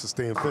there, he gets to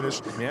stay and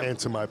finish. Yep. And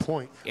to my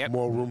point,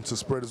 more room to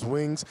spread his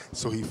wings,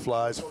 so he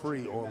flies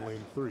free on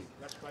lane 3.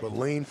 But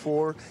lane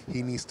 4,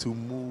 he needs to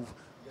move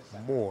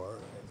more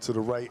to the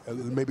right,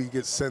 maybe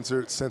get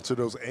censor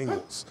those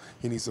angles.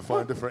 He needs to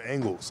find different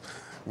angles.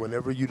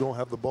 Whenever you don't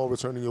have the ball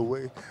returning your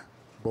way,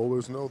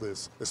 bowlers know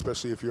this,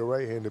 especially if you're a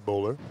right-handed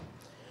bowler,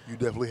 you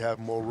definitely have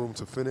more room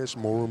to finish,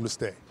 more room to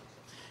stay.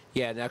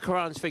 Yeah, now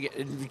Karon's figured,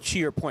 to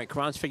your point,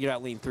 Karon's figured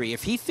out lane 3.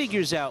 If he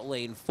figures out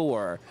lane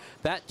 4,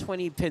 that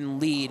 20-pin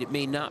lead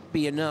may not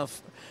be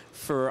enough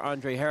for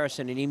Andre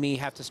Harrison, and he may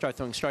have to start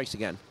throwing strikes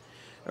again.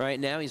 Right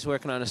now, he's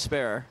working on a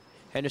spare.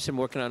 Henderson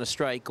working on a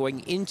strike,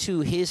 going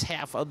into his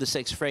half of the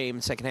 6th frame,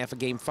 second half of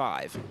Game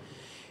 5.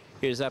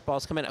 Here's that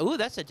ball's coming. Ooh,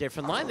 that's a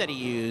different line that he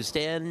used,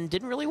 and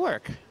didn't really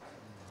work.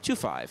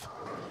 2-5.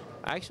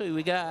 Actually,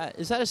 we got,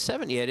 is that a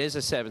 7? Yeah, it is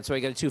a 7, so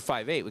we got a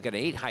 2-5-8. We got an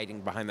 8 hiding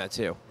behind that,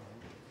 too.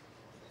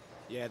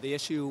 Yeah, the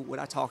issue, what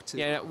I talked to...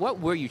 Yeah, what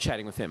were you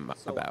chatting with him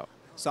about?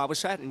 So I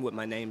was chatting with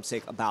my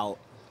namesake about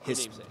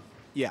his... Namesake.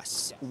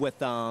 Yes, with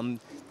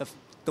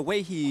the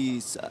way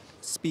he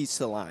speeds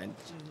the line.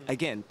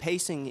 Again,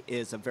 pacing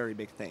is a very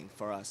big thing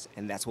for us,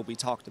 and that's what we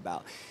talked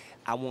about.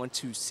 I want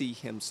to see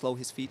him slow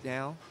his feet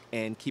down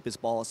and keep his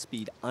ball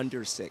speed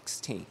under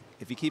 16.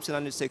 If he keeps it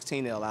under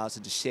 16, it allows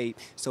it to shape.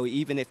 So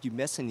even if you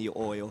miss in the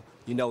oil,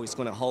 you know it's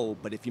going to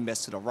hold. But if you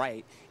miss to the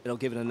right, it'll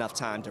give it enough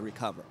time to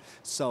recover.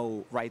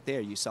 So right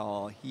there, you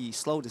saw he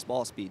slowed his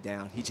ball speed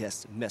down. He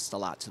just missed a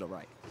lot to the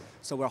right.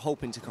 So we're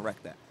hoping to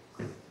correct that.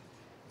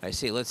 I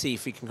see. Let's see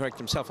if he can correct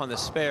himself on the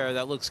spare.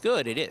 That looks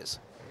good. It is.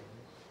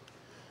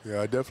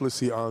 Yeah, I definitely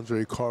see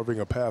Andre carving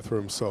a path for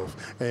himself.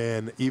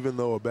 And even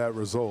though a bad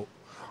result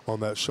on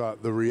that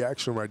shot, the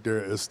reaction right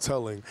there is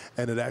telling,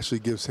 and it actually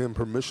gives him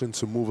permission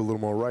to move a little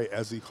more right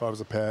as he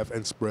carves a path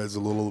and spreads a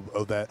little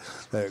of that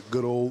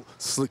good old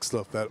slick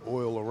stuff, that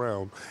oil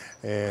around.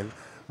 And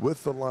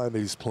with the line that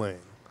he's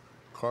playing,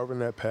 carving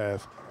that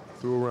path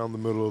through around the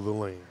middle of the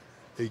lane,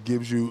 it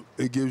gives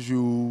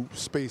you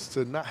space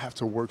to not have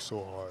to work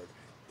so hard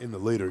in the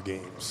later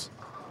games.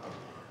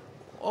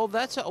 Well,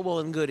 that's all well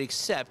and good,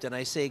 except, and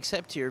I say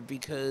except here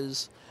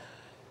because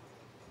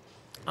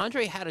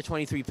Andre had a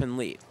 23-pin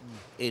lead.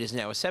 It is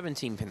now a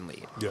 17-pin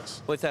lead.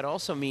 Yes. What that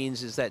also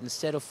means is that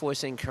instead of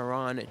forcing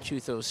Karon to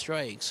throw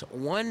strikes,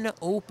 one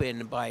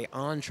open by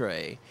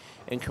Andre,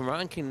 and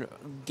Karon can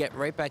get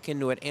right back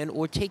into it and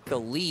or take the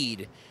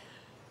lead.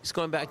 He's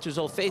going back to his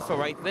old faithful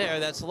right there.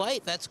 That's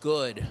light. That's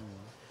good.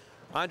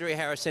 Andre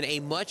Harrison,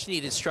 a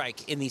much-needed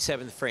strike in the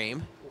 7th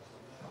frame.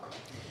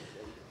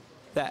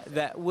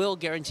 That will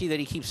guarantee that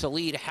he keeps the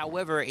lead.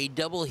 However, a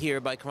double here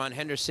by Karon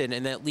Henderson,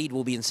 and that lead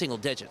will be in single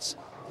digits.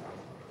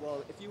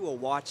 Well, if you were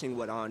watching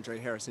what Andre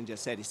Harrison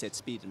just said, he said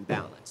speed and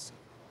balance.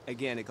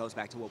 Again, it goes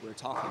back to what we were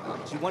talking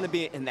about. You want to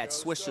be in that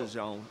swisher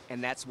zone,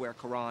 and that's where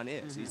Karon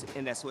is. He's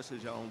in that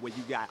swisher zone where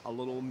you got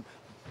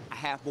a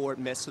half-board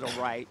miss to the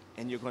right,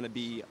 and you're going to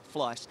be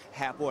flush.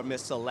 Half-board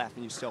miss to the left,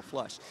 and you're still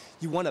flush.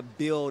 You want to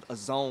build a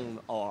zone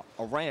or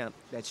a ramp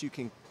that you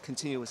can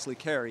continuously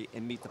carry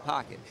and meet the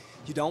pocket.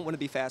 You don't want to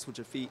be fast with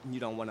your feet, and you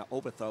don't want to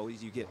overthrow.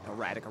 You get a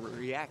radical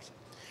reaction.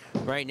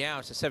 Right now,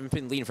 it's a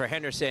 7-pin lead for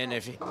Henderson.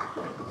 If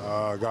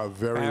got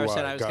very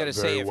Harrison, wide. I was going to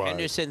say, if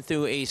Henderson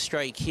threw a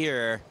strike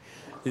here,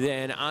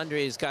 then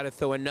Andre's got to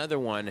throw another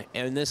one.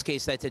 And in this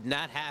case, that did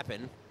not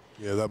happen.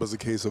 Yeah, that was a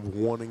case of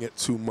wanting it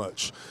too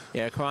much.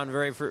 Yeah, Karon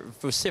very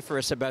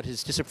vociferous about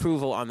his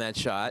disapproval on that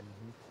shot.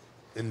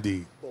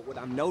 Indeed. But what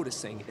I'm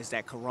noticing is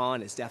that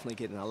Karon is definitely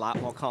getting a lot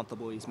more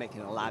comfortable. He's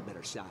making a lot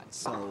better shots.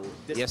 So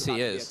this is about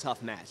to be a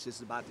tough match. This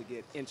is about to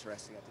get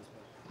interesting at this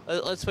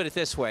point. Let's put it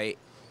this way.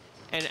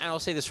 And I'll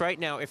say this right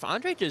now. If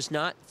Andre does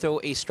not throw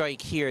a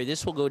strike here,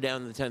 this will go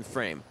down to the 10th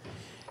frame.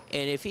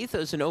 And if he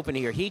throws an open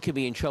here, he could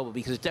be in trouble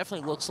because it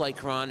definitely looks like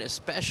Karon,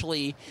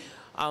 especially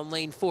on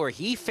lane 4.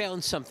 He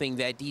found something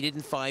that he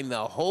didn't find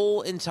the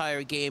whole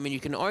entire game, and you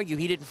can argue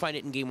he didn't find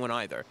it in game 1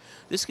 either.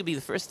 This could be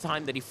the first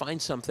time that he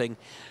finds something.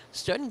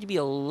 Starting to be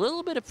a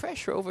little bit of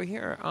pressure over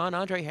here on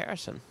Andre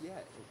Harrison. Yeah,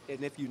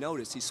 and if you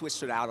notice, he switched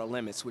to the outer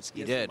limits, which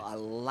gives him a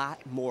lot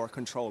more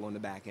control on the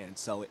back end.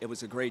 So it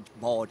was a great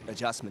ball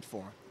adjustment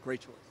for him.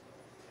 Great choice.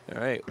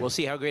 All right, we'll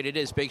see how great it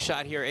is. Big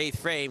shot here, 8th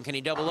frame. Can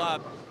he double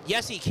up?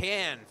 Yes, he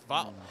can.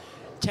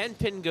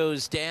 10-pin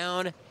goes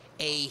down.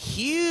 A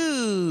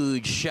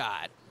huge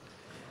shot.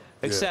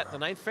 Except the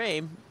 9th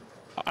frame,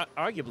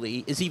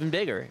 arguably, is even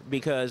bigger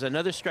because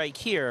another strike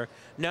here,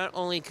 not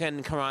only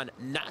can Karon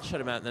not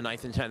shut him out in the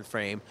 9th and 10th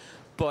frame,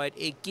 but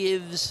it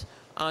gives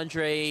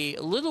Andre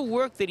a little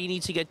work that he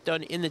needs to get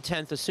done in the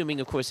 10th, assuming,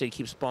 of course, that he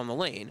keeps the ball in the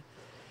lane,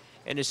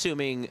 and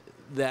assuming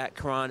that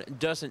Karon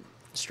doesn't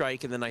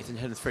strike in the 9th and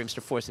 10th frames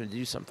to force him to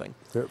do something.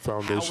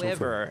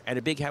 However, and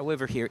a big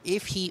however here,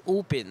 if he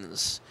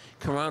opens,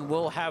 Karon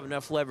will have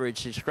enough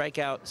leverage to strike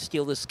out,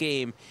 steal this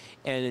game,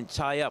 and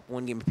tie up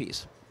 1 game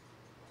apiece.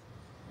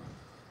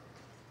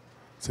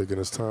 Taking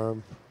his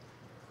time,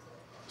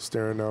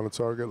 staring down the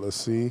target. Let's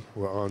see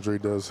what Andre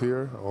does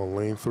here on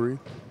lane 3.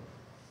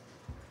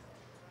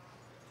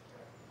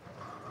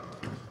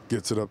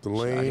 Gets it up the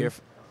lane.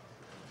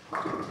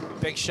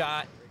 Big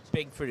shot.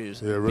 Big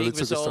produce. Yeah, really big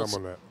took results. his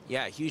time on that.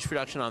 Yeah, huge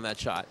production on that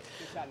shot.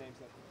 Good shot,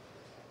 namesake.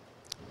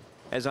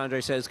 As Andre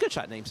says, good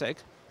shot, namesake.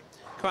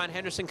 Karon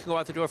Henderson can go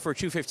out the door for a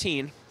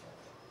 215.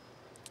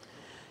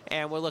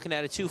 And we're looking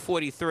at a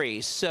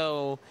 243.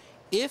 So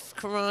if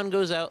Karon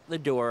goes out the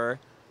door,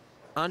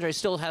 Andre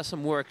still has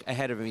some work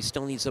ahead of him. He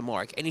still needs a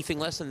mark. Anything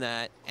less than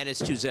that, and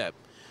it's 2-zip.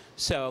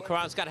 So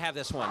Karon's got to have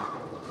this one.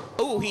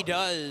 Oh, he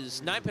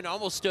does. 9-pin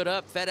almost stood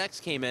up.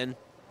 FedEx came in.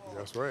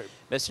 That's right.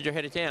 Messenger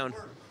hit it down.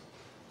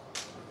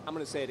 I'm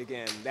going to say it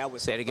again. That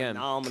was Say it again.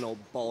 Phenomenal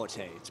ball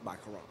change by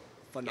Karon.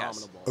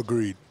 Phenomenal ball.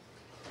 Agreed.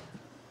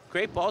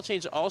 Great ball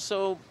change.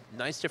 Also,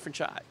 nice different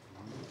shot.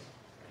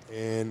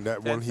 And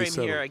that one he frame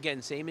settled. here,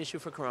 again, same issue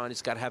for Karon.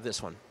 He's got to have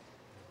this one.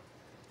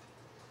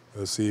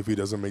 Let's see if he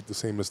doesn't make the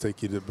same mistake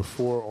he did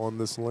before on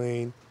this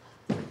lane.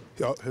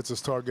 He hits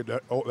his target.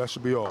 That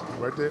should be all.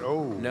 Right there.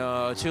 Oh.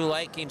 No, too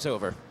light. Game's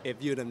over.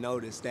 If you'd have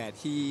noticed that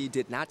he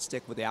did not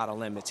stick with the outer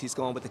limits. He's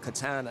going with the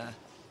katana,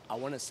 I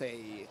want to say,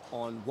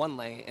 on 1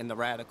 lane and the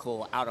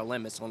radical outer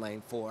limits on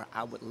lane 4.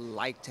 I would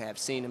like to have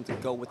seen him to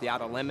go with the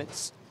outer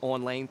limits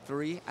on lane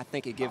 3. I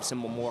think it gives him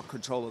more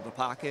control of the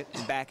pocket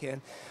and back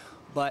end.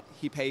 But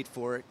he paid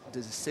for it,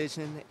 the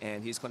decision,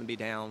 and he's going to be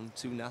down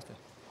 2-0.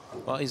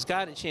 Well, he's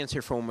got a chance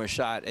here for one more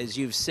shot. As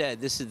you've said,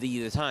 this is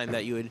the time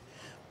that you would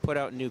put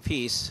out a new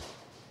piece.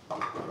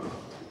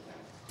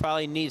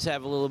 Probably needs to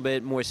have a little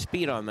bit more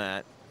speed on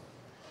that.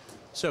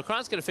 So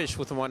Karon's going to finish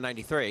with a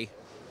 193.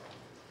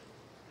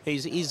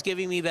 He's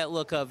giving me that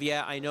look of,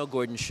 yeah, I know,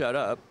 Gordon, shut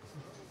up.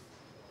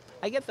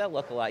 I get that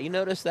look a lot. You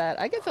notice that?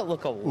 I get that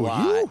look a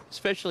lot,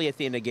 especially at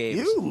the end of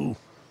games.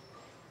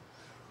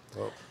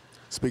 Well,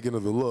 speaking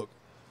of the look,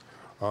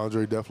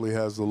 Andre definitely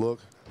has the look.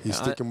 He's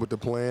sticking with the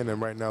plan,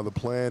 and right now the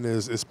plan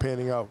is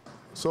panning out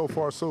so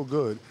far so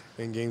good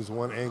in games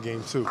 1 and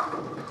game 2.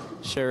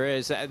 Sure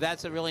is.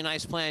 That's a really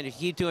nice plan. If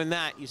you keep doing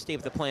that, you stay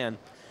with the plan.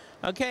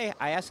 Okay,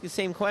 I ask you the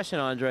same question,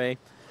 Andre.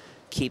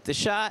 Keep the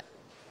shot.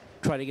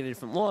 Try to get a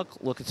different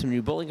look at some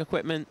new bowling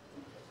equipment,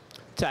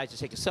 decide to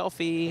take a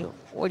selfie.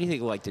 What do you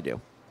think you'd like to do?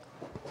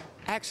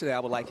 Actually, I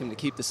would like him to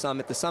keep the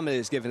summit. The summit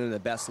is giving him the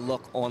best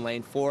look on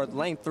lane 4.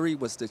 Lane 3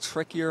 was the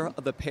trickier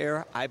of the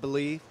pair, I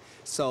believe.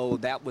 So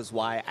that was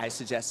why I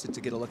suggested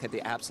to get a look at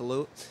the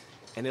absolute.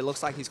 And it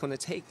looks like he's going to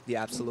take the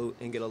absolute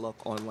and get a look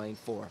on lane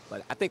 4.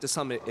 But I think the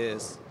summit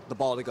is the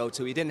ball to go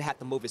to. He didn't have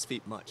to move his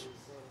feet much.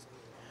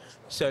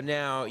 So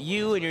now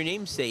you and your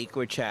namesake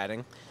were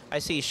chatting. I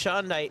see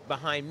Sean Knight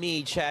behind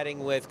me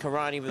chatting with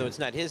Karon, even though it's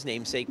not his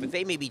namesake, but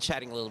they may be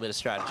chatting a little bit of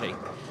strategy.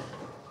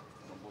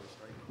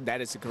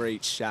 That is a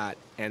great shot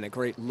and a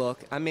great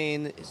look. I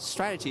mean,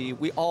 strategy,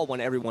 we all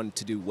want everyone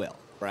to do well,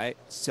 right?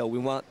 So we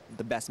want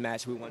the best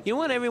match. You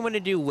want everyone to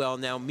do well.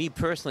 Now, me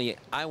personally,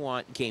 I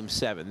want Game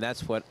 7.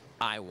 That's what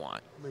I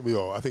want.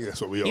 I think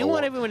that's what we all want. You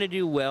want everyone to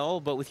do well,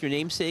 but with your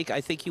namesake,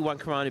 I think you want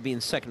Karon to be in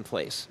 2nd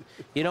place.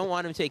 You don't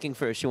want him taking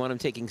 1st. You want him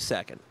taking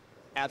 2nd.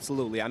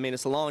 Absolutely. I mean,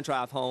 it's a long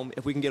drive home.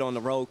 If we can get on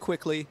the road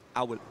quickly,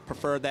 I would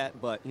prefer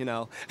that. But, you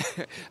know,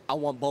 I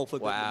want both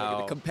of them to make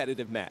it a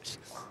competitive match.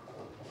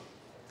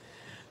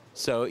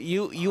 So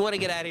you want to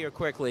get out of here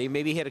quickly,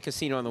 maybe hit a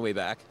casino on the way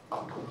back.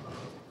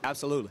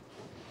 Absolutely.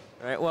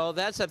 All right, well,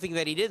 that's something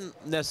that he didn't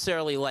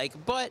necessarily like,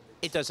 but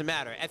it doesn't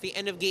matter. At the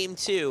end of Game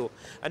 2,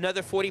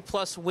 another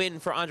 40-plus win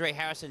for Andre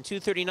Harrison,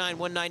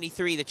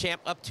 239-193, the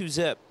champ up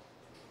 2-zip.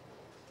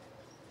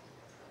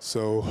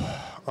 So,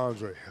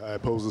 Andre, I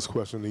pose this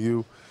question to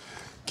you.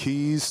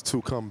 Keys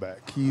to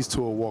comeback, keys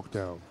to a walk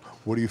down.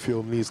 What do you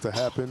feel needs to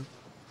happen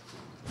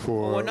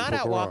for Well, we're not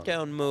at Karon? walk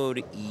down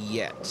mode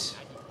yet.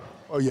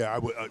 Oh yeah, I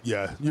would.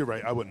 Yeah, you're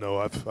right. I would know.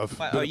 I've been a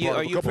part Are of you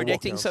a couple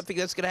predicting walkdowns. something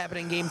that's going to happen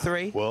in Game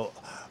 3? Well,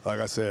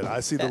 like I said, I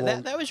see the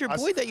That was your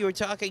boy that you were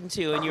talking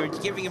to, and you were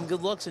giving him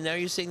good looks, and now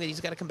you're saying that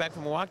he's got to come back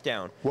from a walk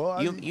down.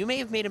 Well, you may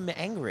have made him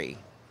angry.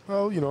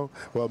 Well,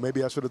 well,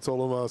 maybe I should have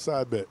told him a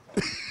side bet.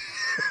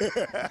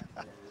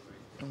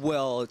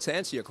 Well, to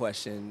answer your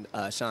question,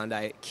 Sean,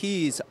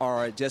 keys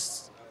are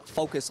just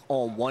focus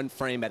on one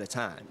frame at a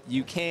time.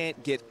 You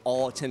can't get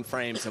all 10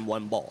 frames in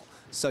one ball.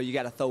 So you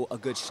got to throw a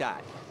good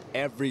shot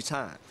every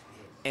time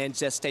and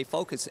just stay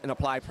focused and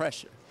apply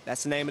pressure.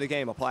 That's the name of the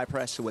game, apply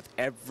pressure with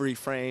every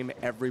frame,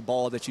 every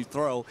ball that you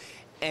throw,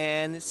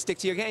 and stick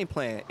to your game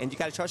plan. And you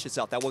got to trust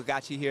yourself. That's what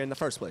got you here in the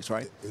first place,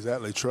 right?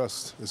 Exactly,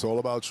 trust. It's all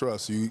about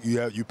trust.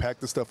 You pack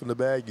the stuff in the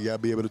bag, you got to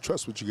be able to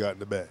trust what you got in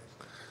the bag.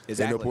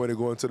 Exactly. Ain't no point in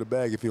going to the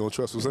bag if you don't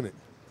trust what's in it.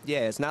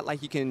 Yeah, it's not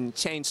like you can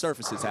change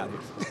surfaces out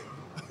here.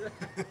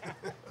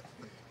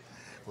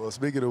 Well,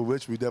 speaking of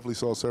which, we definitely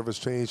saw surface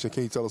change. And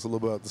can you tell us a little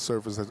bit about the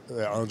surface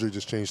that Andre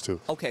just changed to?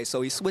 Okay,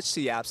 so he switched to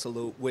the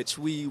absolute, which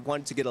we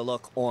wanted to get a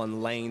look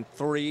on lane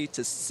 3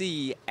 to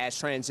see as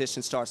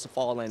transition starts to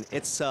fall in.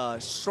 It's a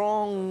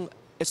stronger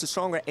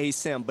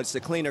ASIM, but it's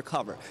a cleaner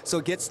cover. So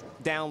it gets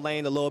down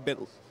lane a little bit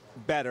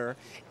better,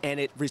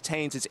 and it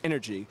retains its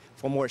energy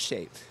for more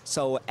shape.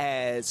 So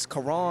as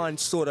Karon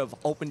sort of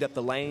opened up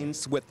the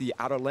lanes with the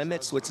outer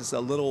limits, which is a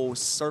little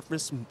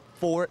surface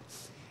for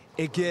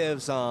it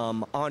gives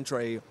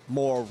Andre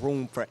more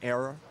room for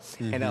error,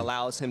 and it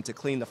allows him to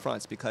clean the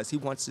fronts because he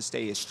wants to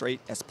stay as straight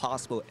as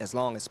possible, as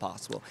long as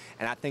possible.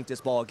 And I think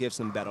this ball gives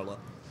him better look.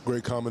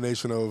 Great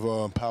combination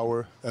of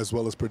power as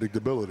well as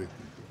predictability.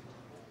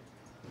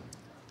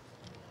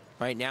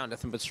 Right now,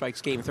 nothing but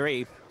strikes Game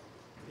 3.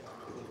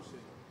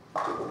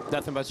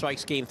 Nothing but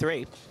strikes Game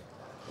 3.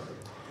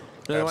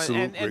 Absolute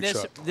and great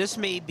shot. this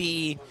may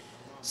be,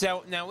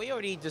 so now we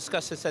already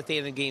discussed this at the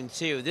end of Game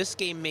 2. This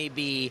game may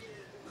be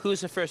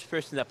who's the first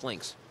person that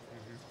blinks.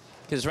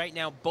 Because right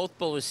now, both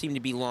bowlers seem to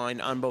be lined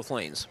on both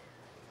lanes.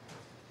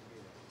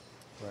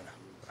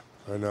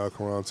 Right now,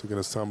 Karon taking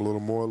his time a little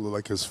more. Look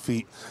like his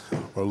feet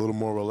are a little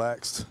more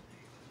relaxed.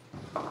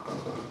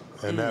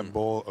 And that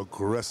ball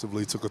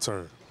aggressively took a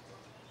turn.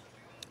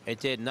 It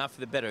did, not for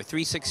the better.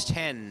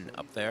 3-6-10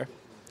 up there.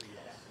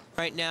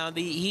 Right now,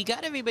 he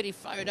got everybody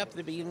fired up at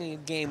the beginning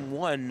of Game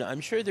 1. I'm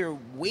sure they're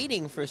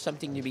waiting for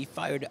something to be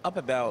fired up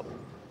about.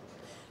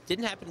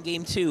 Didn't happen in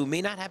Game 2,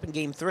 may not happen in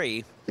Game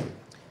 3.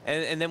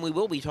 And then we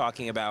will be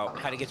talking about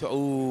how to get to,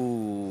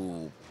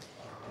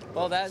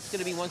 well, that's going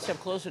to be one step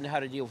closer to how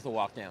to deal with the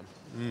walk down.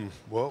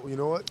 Well, you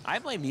know what? I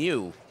blame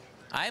you.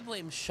 I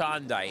blame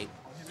Shondite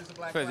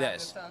for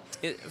this.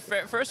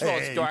 First of all,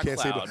 it's dark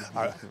cloud.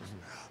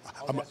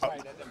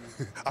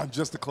 I'm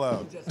just a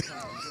cloud.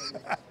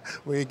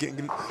 we ain't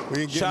getting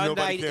nobody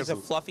Shondite is a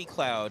canceled. fluffy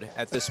cloud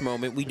at this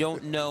moment. We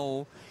don't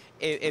know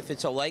if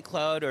it's a light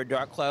cloud or a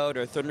dark cloud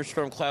or a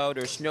thunderstorm cloud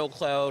or snow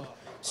cloud.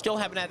 Still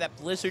haven't had that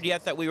blizzard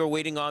yet that we were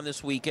waiting on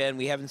this weekend.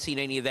 We haven't seen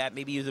any of that.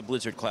 Maybe use a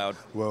blizzard cloud.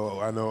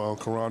 Well, I know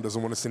Karon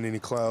doesn't want to see any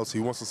clouds. He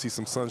wants to see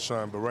some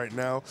sunshine, but right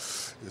now,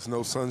 there's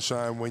no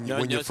sunshine when your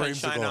frames are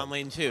sunshine gone. on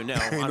lane 2. No,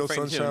 Ain't on no frame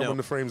sunshine 2, no. when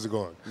the frames are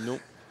gone.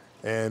 Nope.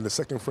 And the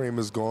second frame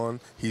is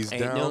gone. He's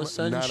Ain't down, no not out.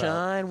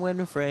 sunshine when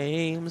the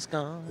frame's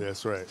gone.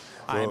 That's right.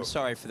 I'm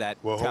sorry for that.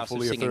 Well, House of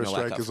hopefully a singing third or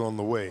lack strike of. is on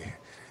the way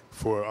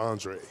for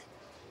Andre.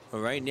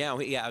 Well, right now,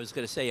 yeah, I was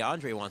going to say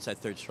Andre wants that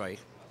third strike.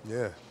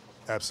 Yeah,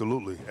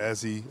 absolutely. As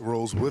he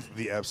rolls with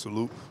the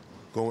absolute,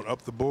 going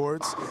up the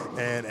boards,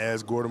 and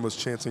as Gordon was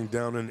chanting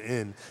down and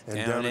in, and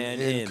down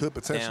and in could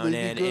potentially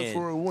be good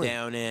for a win.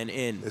 Down and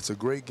in. It's a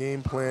great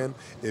game plan.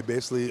 It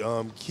basically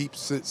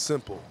keeps it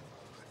simple.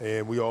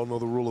 And we all know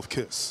the rule of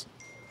KISS.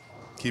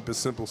 Keep it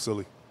simple,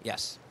 silly.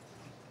 Yes.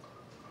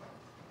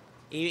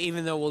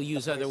 Even though we'll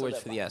use other words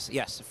for the yes.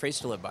 Yes, a phrase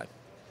to live by.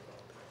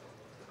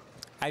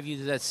 I've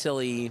used that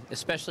silly,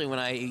 especially when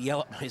I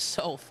yell at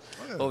myself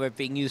over it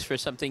being used for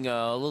something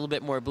a little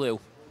bit more blue.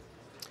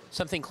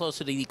 Something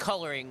closer to the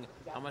coloring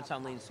on what's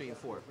on lanes 3 and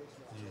 4.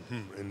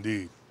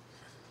 Indeed.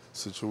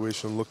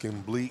 Situation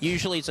looking bleak.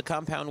 Usually it's a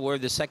compound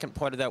word, the second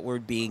part of that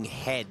word being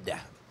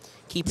head.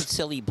 Keep it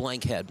silly,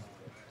 blank head.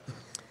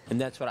 And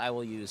that's what I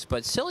will use.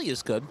 But silly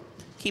is good.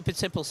 Keep it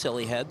simple,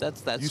 silly head.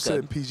 That's You good.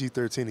 said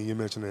PG-13 and you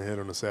mentioned a head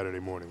on a Saturday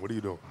morning. What are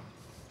you doing?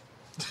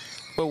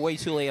 We're way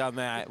too late on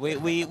that.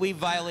 We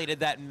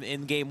violated that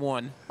in Game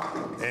 1.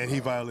 And he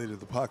violated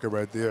the pocket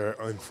right there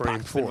in frame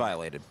Pocket's 4. been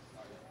violated.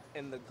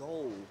 And the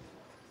goal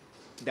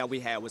that we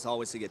had was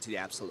always to get to the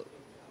absolute.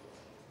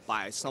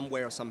 By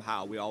somewhere or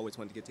somehow, we always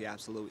wanted to get to the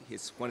absolute.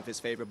 It's one of his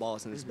favorite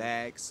balls in his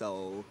bag,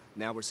 so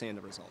now we're seeing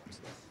the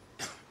results.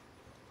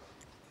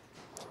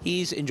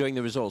 He's enjoying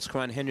the results.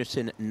 Karon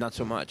Henderson, not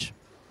so much.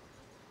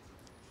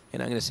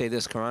 And I'm going to say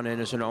this, Karon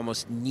Henderson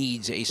almost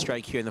needs a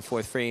strike here in the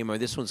 4th frame, or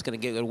this one's going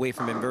to get away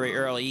from him very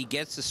early. He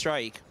gets the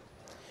strike.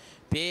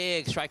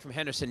 Big strike from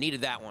Henderson.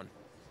 Needed that one.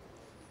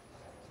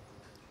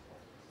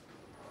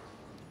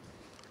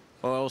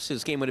 Or else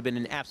his game would have been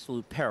in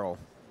absolute peril.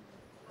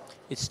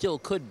 It still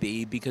could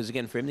be, because,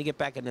 again, for him to get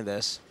back into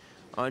this,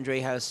 Andre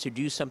has to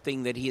do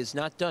something that he has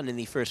not done in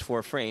the first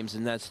 4 frames,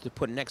 and that's to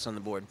put an X on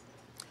the board.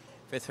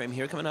 5th frame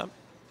here coming up.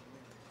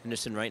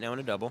 Henderson right now in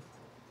a double.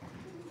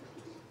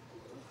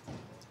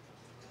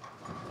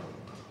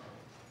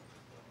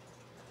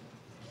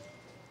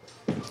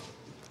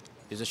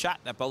 Here's a shot.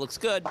 That ball looks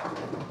good.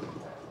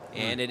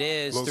 And it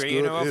is Looks 3 in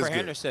a good, row is for good.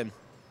 Henderson.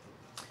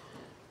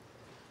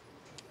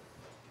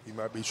 He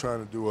might be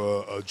trying to do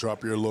a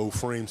drop your low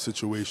frame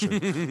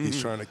situation. He's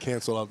trying to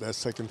cancel out that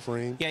second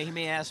frame. Yeah, he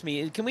may ask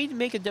me, can we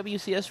make a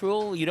WCS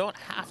rule? You don't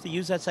have to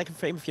use that second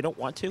frame if you don't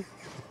want to.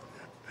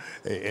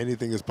 Hey,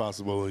 anything is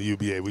possible in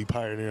UBA. We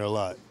pioneer a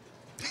lot.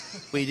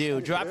 We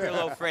do. Drop your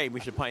low frame. We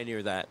should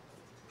pioneer that.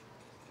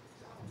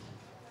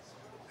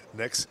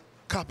 Next,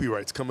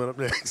 copyrights coming up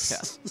next.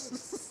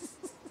 Yes.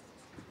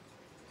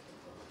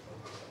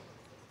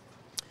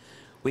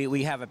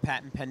 We have a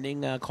patent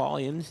pending call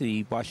in to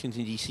the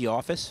Washington, D.C.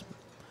 office,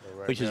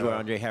 Right which is now, where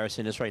Andre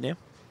Harrison is right now.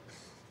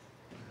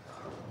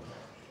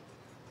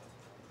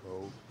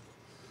 so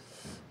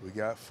we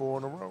got 4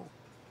 in a row.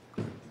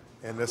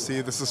 And let's see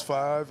if this is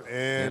 5.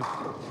 And,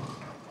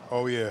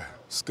 oh, yeah,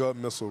 Scud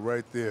missile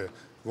right there,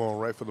 going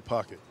right for the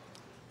pocket.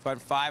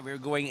 Front 5, we're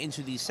going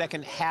into the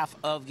second half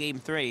of Game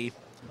 3.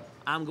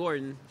 I'm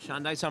Gordon.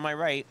 Sean Dyke's on my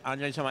right.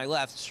 Andre's on my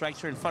left.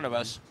 Strikes are in front of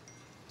us.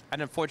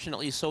 And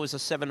unfortunately, so is a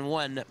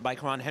 7-1 by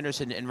Karon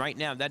Henderson. And right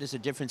now, that is a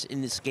difference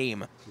in this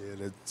game. Yeah,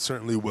 that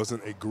certainly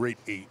wasn't a great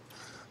 8,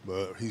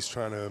 but he's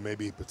trying to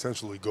maybe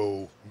potentially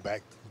go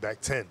back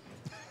 10.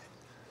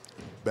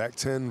 Back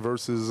 10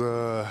 versus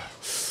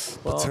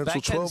potential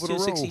back 12 in a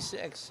row.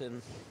 266.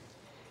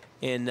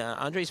 And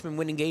Andre's been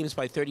winning games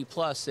by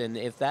 30+. And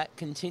if that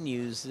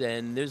continues,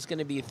 then there's going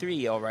to be a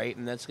 3, all right.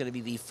 And that's going to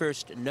be the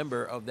first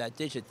number of that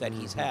digit that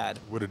he's had.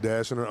 With a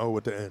dash and an O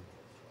at the end.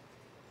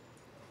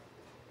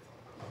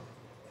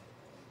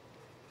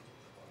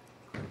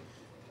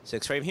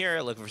 Six frame here,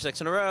 looking for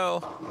 6 in a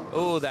row.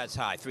 Oh, that's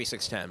high,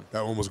 3-6-10.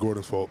 That one was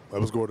Gordon's fault. That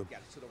was Gordon.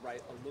 Got it to the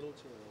right a little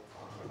too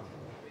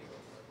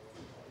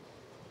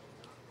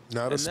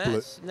Not a And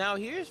split. now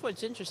here's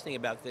what's interesting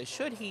about this.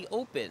 Should he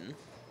open,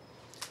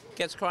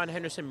 gets Karon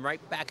Henderson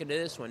right back into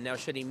this one. Now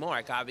should he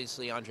mark,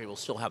 obviously Andre will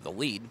still have the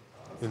lead.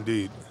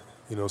 Indeed.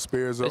 You know,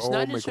 spares are It's all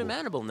not makeable.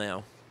 insurmountable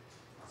now.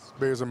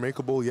 Spares are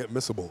makeable yet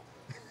missable.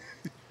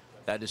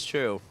 That is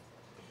true.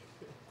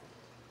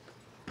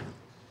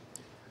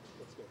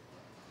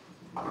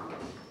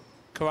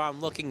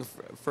 Karon looking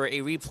for a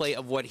replay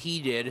of what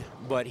he did,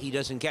 but he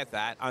doesn't get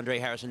that. Andre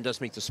Harrison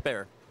does make the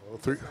spare. Well,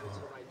 3.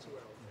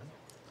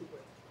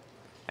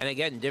 And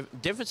again,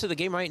 difference of the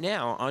game right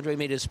now, Andre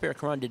made his spare,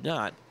 Karon did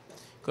not.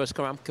 Of course,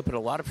 Karon could put a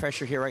lot of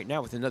pressure here right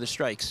now with another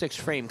strike. 6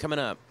 frame coming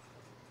up.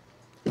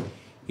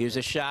 Here's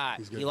a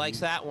shot. He likes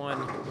that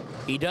one.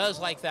 He does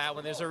like that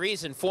one. There's a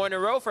reason. 4 in a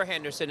row for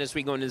Henderson as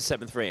we go into the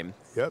 7th frame.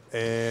 Yep,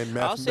 and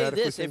I'll say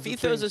mathematically this, if things he have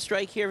throws a changed.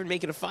 strike here and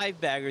make it a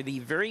 5-bagger, the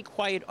very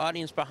quiet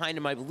audience behind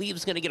him, I believe,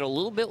 is going to get a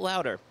little bit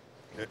louder.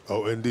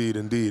 Oh, indeed,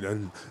 indeed.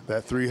 And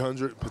that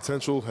 300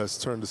 potential has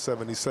turned to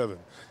 77.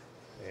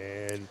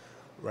 And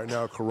right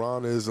now,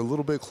 Karon is a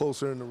little bit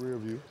closer in the rear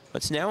view.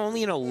 It's now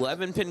only an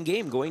 11-pin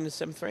game going to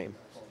 7th frame.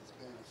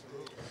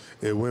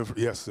 It went,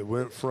 yes, it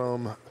went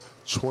from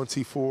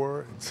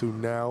 24 to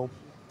now,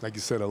 like you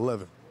said,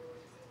 11.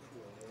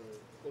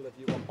 Well, if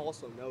you will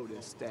also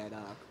notice that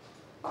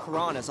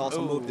Karon has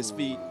also moved his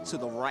feet to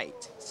the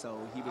right. So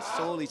he was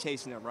solely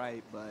chasing it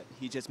right, but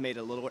he just made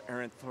a little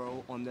errant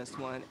throw on this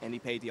one, and he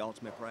paid the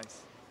ultimate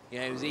price.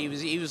 Yeah,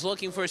 he was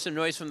looking for some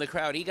noise from the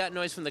crowd. He got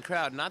noise from the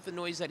crowd, not the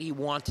noise that he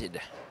wanted.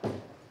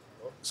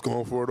 He's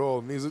going for it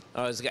all, needs it.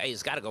 Oh,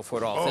 he's got to go for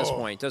it all at this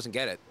point. Doesn't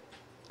get it.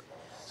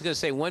 I was going to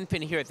say 1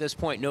 pin here at this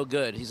point, no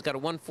good. He's got a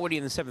 140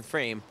 in the 7th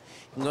frame.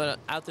 He's going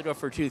out the door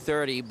for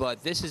 230,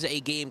 but this is a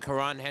game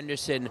Karon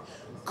Henderson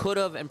could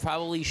have and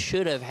probably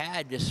should have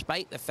had,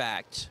 despite the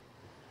fact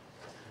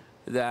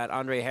that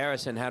Andre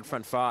Harrison had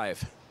front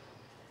 5.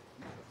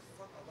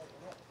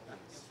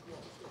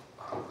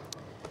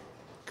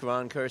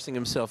 Karon cursing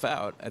himself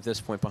out at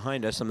this point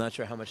behind us. I'm not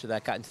sure how much of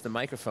that got into the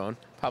microphone.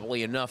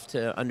 Probably enough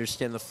to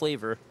understand the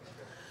flavor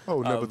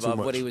Never too much.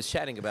 what he was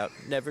chatting about.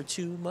 Never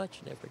too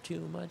much, never too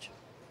much.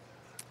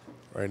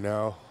 Right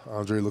now,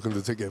 Andre looking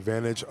to take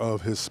advantage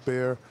of his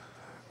spare.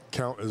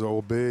 Count is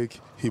all big.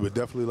 He would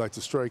definitely like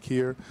to strike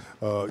here.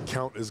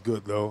 Count is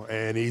good, though,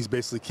 and he's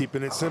basically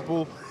keeping it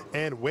simple.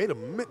 And wait a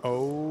minute.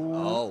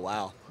 Oh,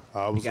 wow.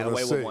 I was He got going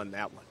away to say, with one,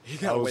 that one. He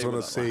I got was away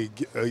going to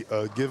with that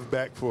one. say give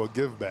back for a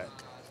give back.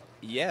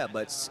 Yeah,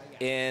 but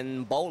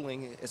in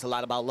bowling, it's a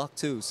lot about luck,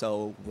 too.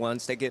 So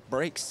once they get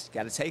breaks,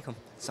 got to take them.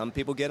 Some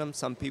people get them.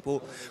 Some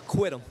people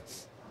quit them.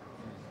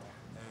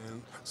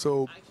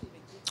 So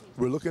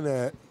we're looking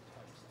at,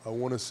 I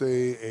want to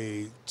say,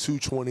 a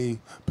 220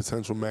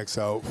 potential max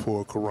out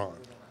for Karon.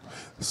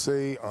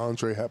 Say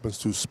Andre happens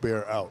to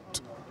spare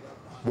out.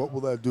 What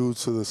will that do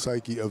to the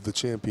psyche of the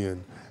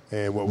champion,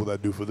 and what will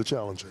that do for the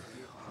challenger?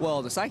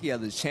 Well, the psyche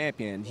of the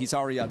champion, he's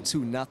already up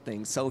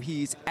 2-0. So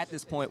he's at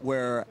this point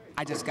where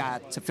I just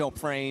got to fill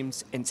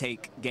frames and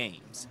take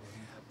games.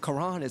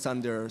 Karon is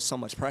under so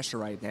much pressure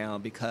right now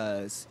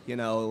because, you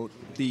know,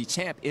 the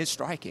champ is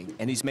striking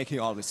and he's making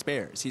all the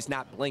spares. He's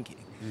not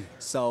blinking.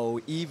 So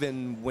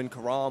even when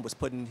Karon was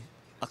putting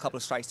a couple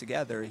of strikes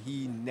together,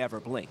 he never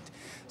blinked.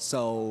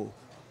 So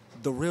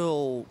the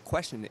real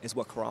question is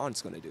what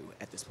Karon's going to do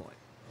at this point.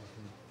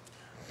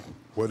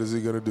 What is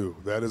he going to do?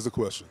 That is the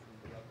question.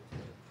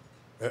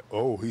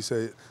 Oh, he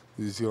says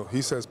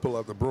pull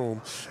out the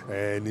broom,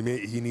 and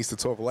he needs to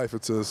talk life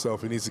into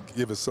himself. He needs to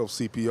give himself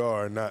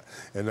CPR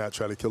and not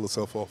try to kill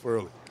himself off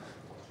early.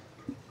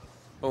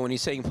 Well, when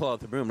he's saying pull out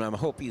the broom, I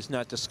hope he's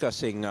not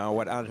discussing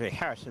what Andre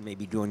Harrison may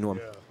be doing to him.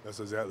 Yeah, that's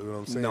exactly what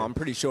I'm saying. No, I'm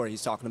pretty sure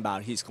he's talking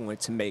about he's going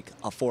to make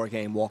a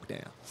 4-game walk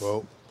down.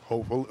 Well,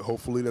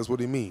 hopefully that's what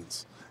he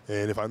means.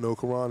 And if I know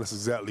Karon, that's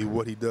exactly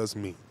what he does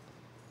mean.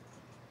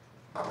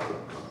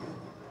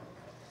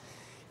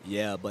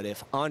 Yeah, but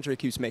if Andre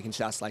keeps making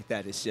shots like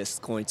that, it's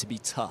just going to be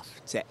tough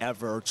to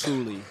ever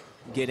truly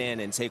get in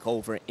and take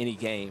over any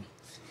game,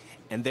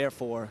 and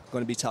therefore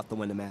going to be tough to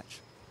win the match.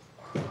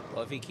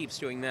 Well, if he keeps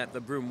doing that, the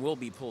broom will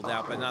be pulled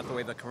out, but not the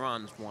way the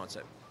Karon wants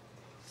it.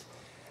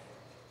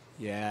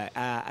 Yeah,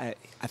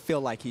 I feel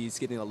like he's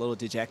getting a little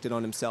dejected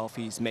on himself.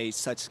 He's made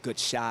such good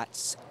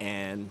shots,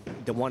 and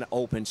the one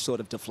open sort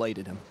of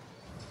deflated him.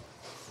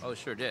 Oh,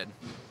 sure did.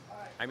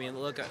 I mean,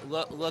 look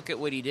at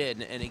what he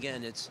did, and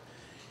again,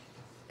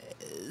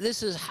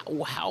 this is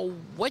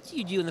what do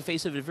you do in the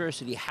face of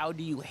adversity? How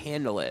do you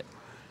handle it?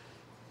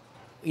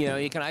 You know,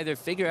 you can either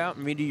figure out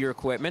and redo your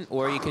equipment,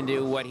 or you can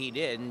do what he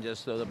did and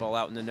just throw the ball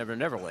out in the Never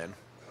Never Land,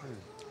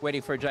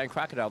 waiting for a giant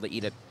crocodile to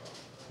eat it.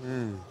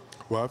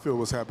 Well, I feel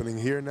what's happening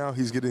here now,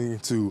 he's getting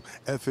into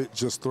F it,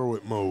 just throw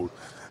it mode.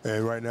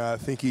 And right now, I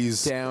think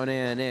he's down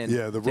and in.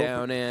 Yeah, the rope,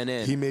 down and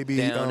in. He may be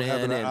down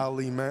having an in.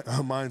 Ali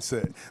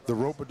mindset. The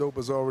rope-a-dope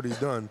is already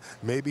done.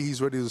 Maybe he's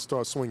ready to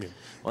start swinging.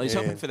 Well, he's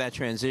hoping for that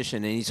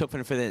transition, and he's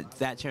hoping for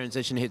that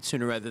transition to hit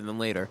sooner rather than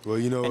later. Well,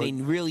 you know, and he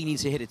really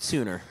needs to hit it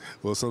sooner.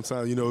 Well,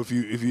 sometimes, you know, if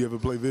you ever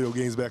play video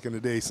games back in the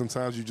day,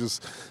 sometimes you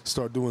just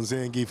start doing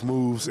Zangief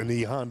moves and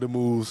the Honda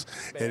moves,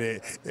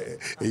 and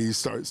you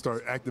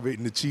start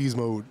activating the cheese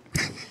mode.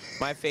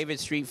 My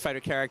favorite Street Fighter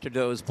character,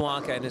 though, is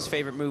Blanca, and his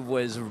favorite move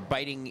was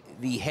biting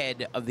the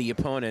head of the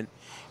opponent.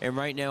 And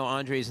right now,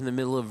 Andre's in the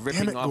middle of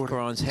ripping off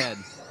Karon's head.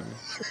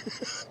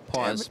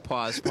 Pause.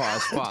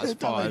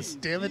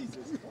 Damn it.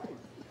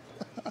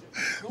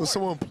 Will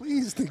someone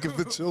please think of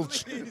the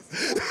children?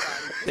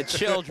 The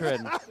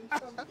children.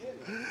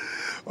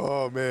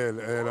 Oh, man.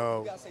 And,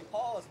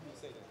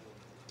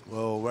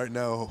 well, right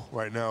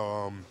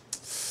now,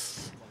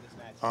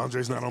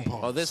 Andre's not on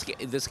pause. Oh,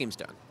 this game's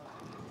done.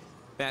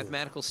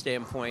 Mathematical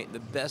standpoint, the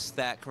best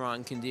that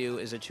Karon can do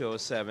is a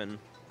 207.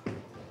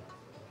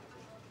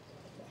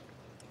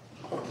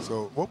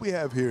 So what we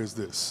have here is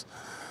this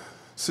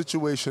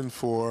situation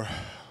for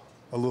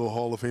a little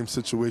Hall of Fame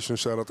situation.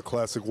 Shout out to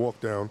Classic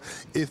Walkdown.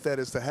 If that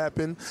is to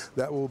happen,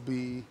 that will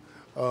be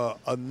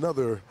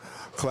another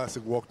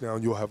Classic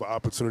Walkdown you'll have an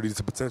opportunity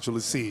to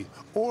potentially see,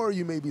 or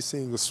you may be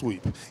seeing a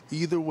sweep.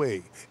 Either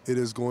way, it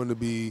is going to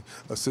be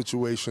a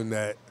situation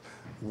that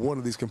one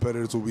of these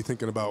competitors will be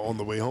thinking about on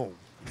the way home.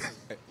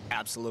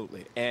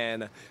 Absolutely.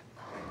 And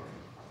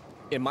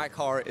in my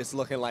car, it's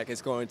looking like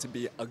it's going to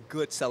be a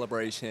good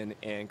celebration.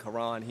 And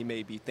Karon, he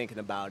may be thinking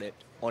about it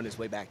on his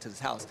way back to his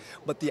house.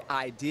 But the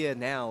idea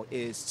now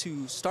is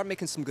to start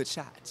making some good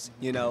shots.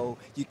 You know,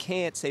 you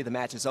can't say the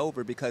match is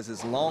over, because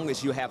as long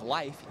as you have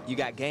life, you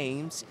got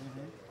games,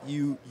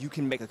 you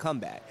can make a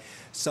comeback.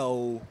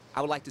 So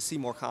I would like to see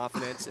more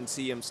confidence and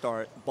see him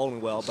start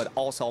bowling well, but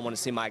also I want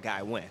to see my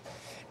guy win.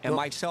 And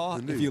Mike Shaw,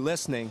 if you're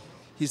listening,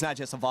 he's not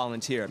just a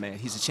volunteer, man.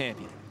 He's a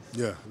champion.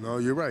 Yeah, no,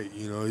 you're right.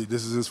 You know,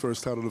 this is his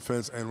first title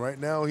defense, and right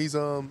now he's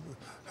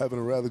having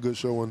a rather good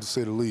show, to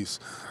say the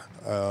least.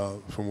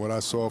 From what I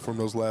saw from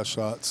those last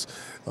shots,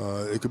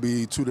 it could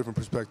be two different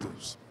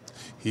perspectives.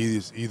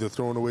 He's either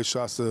throwing away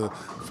shots to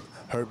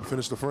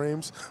finish the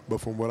frames, but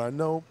from what I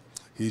know,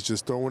 he's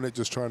just throwing it,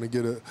 just trying to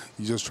get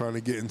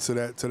into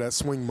that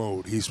swing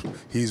mode.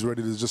 He's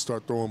ready to just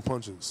start throwing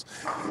punches,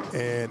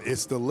 and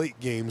it's the late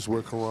games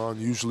where Karon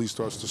usually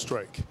starts to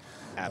strike.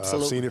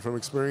 Absolutely. I've seen it from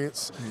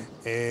experience,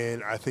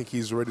 and I think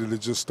he's ready to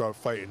just start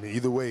fighting.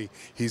 Either way,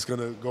 he's going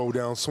to go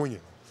down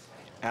swinging.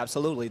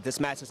 Absolutely. This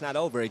match is not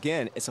over.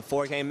 Again, it's a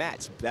 4-game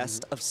match,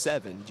 best of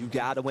 7. You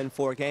got to win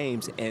 4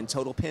 games, and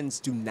total pins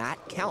do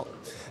not count.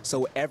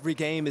 So every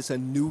game is a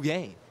new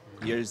game.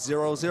 You're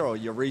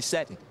 0-0. You're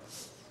resetting.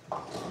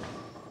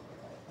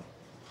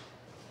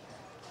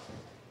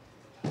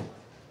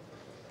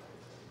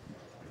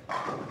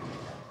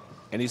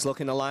 And he's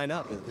looking to line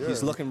up. Yeah.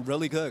 He's looking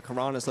really good.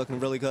 Karon is looking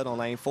really good on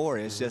lane 4.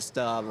 It's just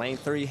lane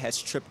 3 has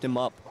tripped him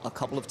up a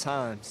couple of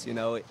times. You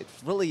know,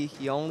 it's really,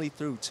 he only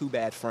threw 2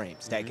 bad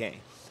frames that game.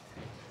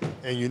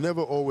 And you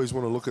never always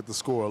want to look at the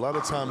score. A lot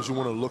of times you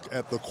want to look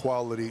at the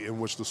quality in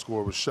which the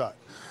score was shot.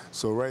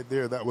 So right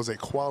there, that was a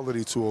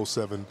quality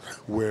 207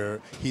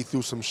 where he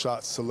threw some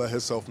shots to let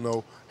himself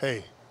know,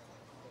 hey,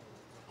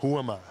 who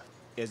am I?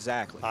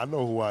 Exactly. I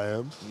know who I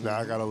am. Now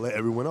I got to let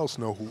everyone else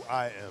know who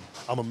I am.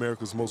 I'm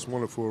America's Most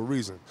Wanted for a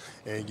reason.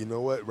 And you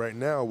know what? Right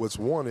now, what's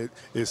wanted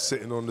is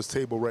sitting on this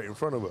table right in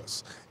front of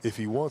us. If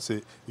he wants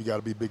it, you got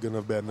to be big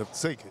enough, bad enough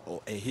to take it.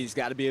 Oh, and he's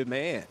got to be a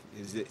man.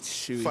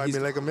 Fight me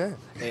like a man.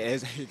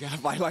 He got to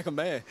fight like a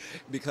man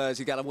because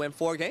you got to win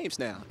 4 games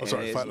now. I'm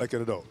sorry, fight like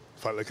an adult.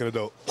 Fight like an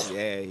adult.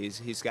 Yeah,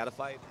 he's got to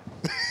fight.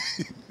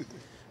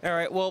 All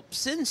right, well,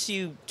 since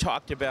you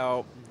talked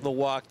about the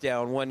walk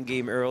down one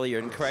game earlier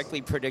and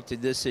correctly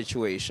predicted this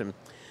situation,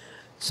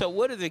 so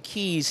what are the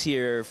keys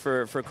here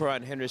for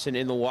Karon Henderson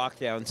in the walk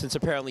down, since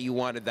apparently you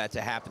wanted that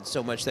to happen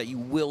so much that you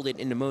willed it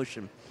into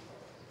motion?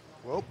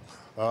 Well,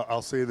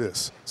 I'll say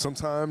this.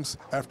 Sometimes,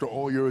 after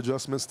all your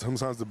adjustments,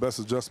 sometimes the best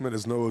adjustment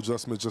is no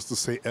adjustment, just to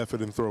say F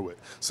it and throw it.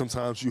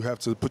 Sometimes you have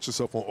to put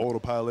yourself on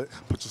autopilot,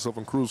 put yourself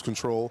on cruise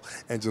control,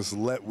 and just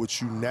let what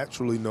you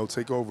naturally know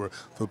take over.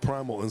 The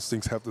primal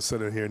instincts have to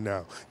set in here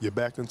now. You're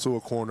backed into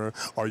a corner.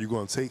 Are you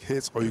going to take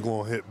hits, or are you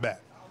going to hit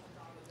back?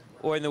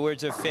 Or in the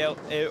words of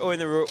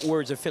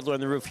words of Fiddler on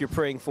the Roof, you're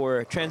praying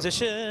for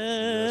transition.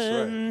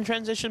 That's right.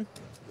 Transition.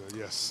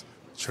 Yes.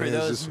 For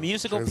those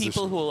musical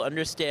people who will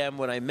understand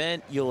what I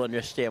meant, you'll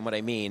understand what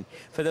I mean.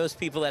 For those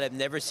people that have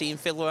never seen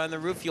Fiddler on the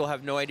Roof, you'll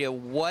have no idea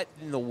what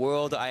in the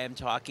world I am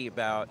talking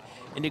about.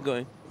 And you're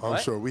going, what?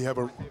 I'm sure we have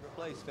a Favorite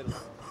place,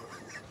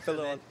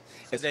 Fiddler on.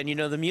 And then you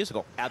know the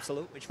musical.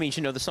 Absolutely. Which means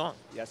you know the song.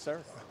 Yes,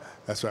 sir.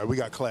 That's right. We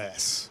got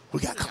class. We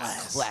got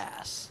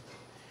class.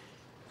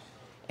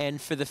 And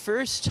for the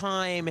first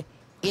time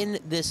in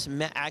this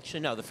match, actually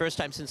no, the first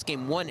time since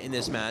game 1 in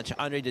this match,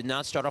 Andre did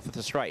not start off with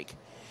a strike.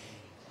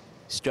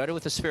 Started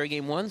with a spare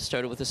game 1,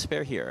 started with a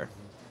spare here.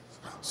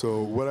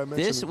 So what I mentioned...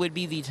 This would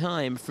be the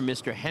time for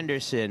Mr.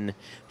 Henderson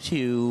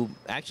to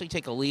actually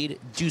take a lead,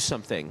 do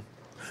something.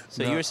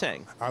 So you were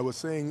saying? I was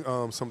saying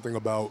something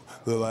about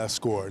the last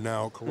score.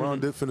 Now,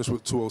 Karon did finish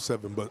with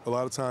 207, but a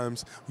lot of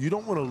times you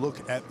don't want to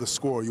look at the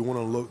score. You want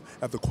to look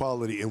at the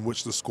quality in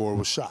which the score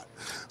was shot.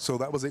 So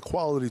that was a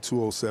quality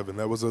 207.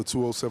 That was a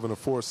 207 of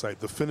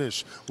foresight. The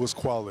finish was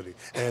quality.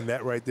 And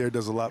that right there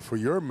does a lot for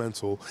your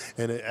mental.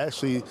 And it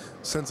actually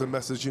sends a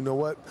message, you know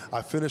what?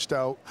 I finished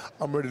out.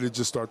 I'm ready to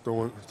just start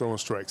throwing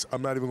strikes.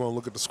 I'm not even going to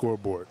look at the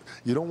scoreboard.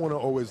 You don't want to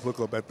always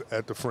look up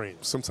at the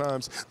frames.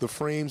 Sometimes the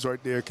frames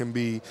right there can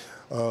be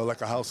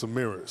like a house of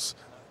mirrors.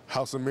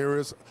 House of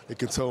mirrors, it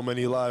can tell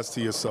many lies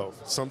to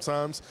yourself.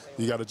 Sometimes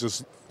you got to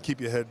just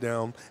keep your head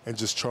down and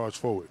just charge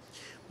forward.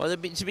 Well,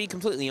 to be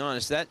completely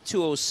honest, that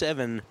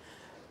 207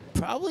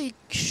 probably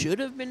should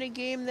have been a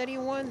game that he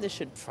won. This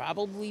should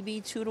probably be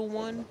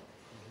 2-1.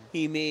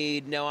 He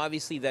made, now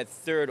obviously that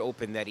third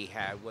open that he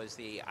had was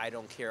the I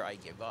don't care, I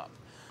give up.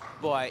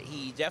 But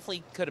he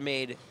definitely could have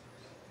made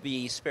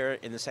the spare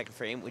in the second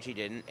frame, which he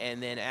didn't.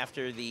 And then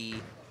after the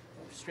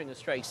string of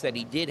strikes that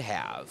he did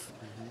have,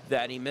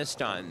 that he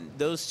missed on,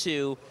 those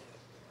two,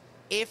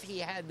 if he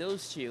had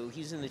those two,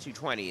 he's in the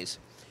 220s.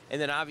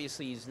 And then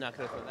obviously he's not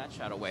going to throw that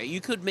shot away.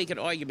 You could make an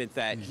argument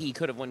that he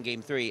could have won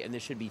game 3 and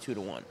this should be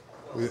 2-1.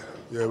 Yeah,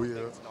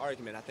 It's an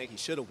argument. I think he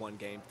should have won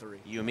game 3.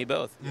 You and me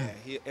both.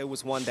 Yeah, it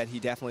was one that he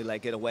definitely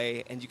let get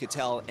away, and you could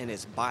tell in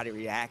his body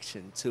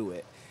reaction to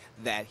it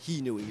that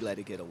he knew he let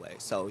it get away.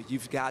 So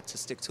you've got to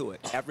stick to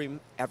it.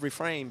 Every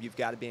frame, you've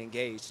got to be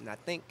engaged, and I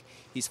think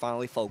he's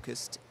finally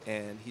focused,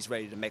 and he's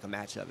ready to make a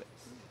match of it.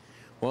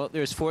 Well,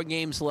 there's 4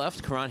 games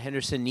left. Karon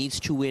Henderson needs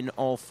to win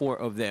all 4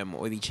 of them,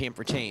 or the champ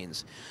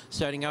retains.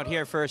 Starting out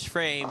here, first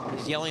frame,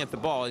 he's yelling at the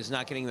ball. He's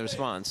not getting the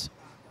response.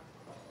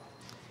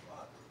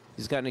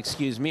 He's got an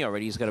excuse me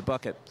already. He's got a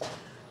bucket.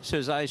 So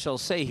as I shall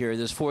say here,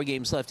 there's 4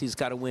 games left. He's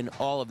got to win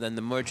all of them.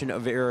 The margin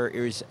of error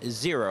is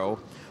 0,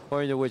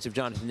 or in the words of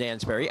Jonathan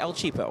Dansbury, El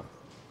Cheapo.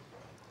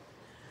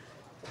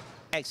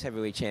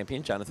 Ex-heavyweight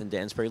champion Jonathan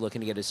Dansbury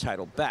looking to get his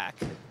title back.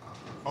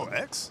 Oh,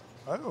 X?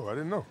 Oh, I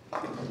didn't know.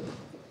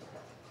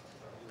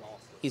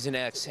 He's an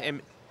ex.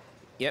 Yep.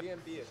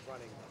 DMV is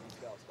running these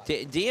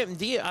belts.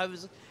 DMV, I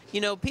was,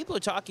 you know, people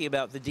are talking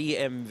about the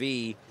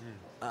DMV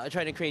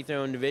trying to create their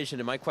own division,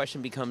 and my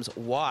question becomes,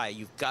 why?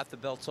 You've got the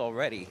belts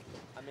already.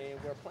 I mean,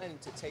 we're planning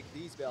to take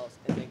these belts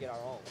and then get our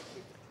own.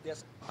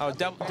 There's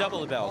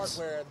double the belts.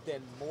 Hardware,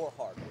 then more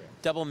hardware.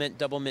 Double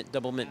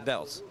mint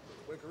belts.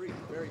 We agree.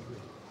 Very agree.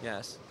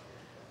 Yes.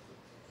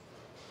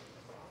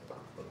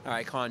 All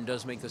right, Karon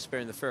does make the spare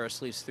in the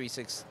first, leaves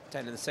 3-6-10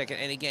 in the second.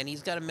 And again,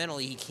 he's got to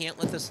mentally, he can't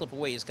let this slip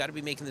away. He's got to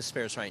be making the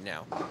spares right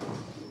now.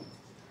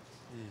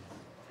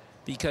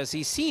 Because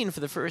he's seen for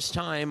the first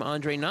time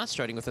Andre not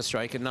starting with a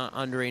strike and not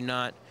Andre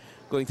not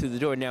going through the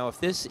door. Now,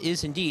 if this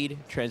is indeed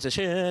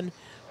transition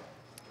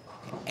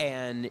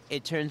and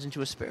it turns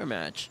into a spare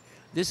match,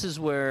 this is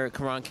where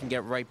Karon can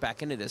get right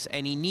back into this.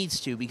 And he needs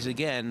to, because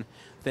again,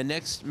 the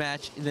next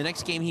match, the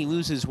next game he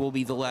loses will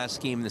be the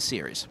last game in the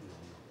series.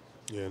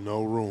 Yeah,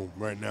 no room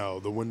right now.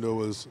 The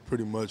window is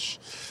pretty much,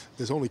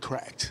 it's only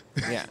cracked.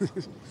 Yeah. So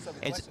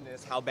the question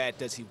is, how bad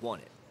does he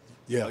want it?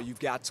 Yeah. You know, you've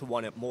got to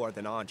want it more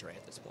than Andre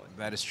at this point.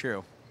 That is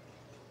true.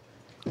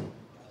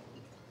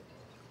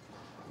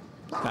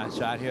 Got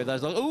shot here.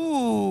 That's like,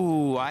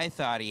 ooh, I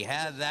thought he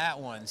had that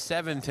one.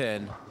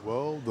 7-pin.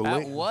 Well,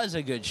 That was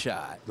a good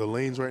shot. the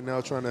lane's right now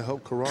trying to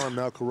help Karan.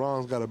 Now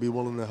Karan's got to be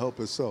willing to help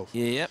himself.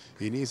 Yep.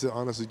 He needs to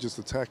honestly just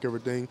attack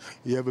everything.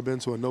 You ever been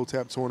to a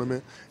no-tap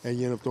tournament and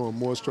you end up throwing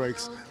more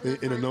strikes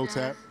in a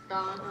no-tap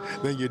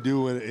than you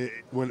do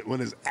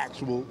when it's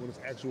actual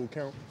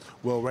count?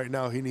 Well, right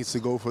now he needs to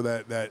go for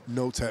that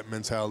no-tap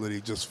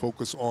mentality. Just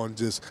focus on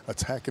just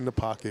attacking the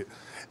pocket,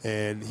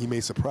 and he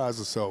may surprise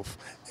himself,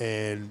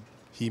 and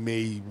he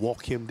may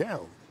walk him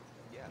down.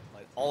 Yeah,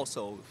 but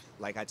also,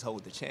 like I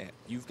told the champ,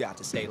 you've got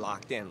to stay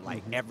locked in.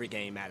 Like, every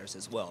game matters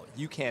as well.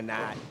 You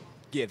cannot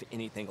give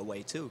anything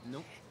away, too.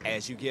 Nope.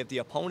 As you give the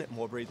opponent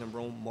more breathing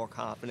room, more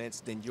confidence,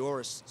 then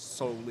yours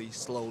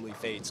slowly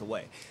fades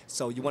away.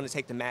 So you want to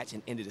take the match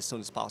and end it as soon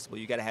as possible.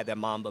 You got to have that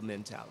Mamba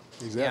mentality.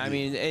 Exactly. Yeah, I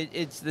mean,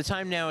 it's the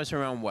time now is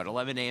around, what,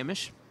 11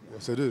 a.m.-ish?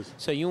 Yes, it is.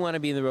 So you want to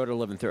be in the road at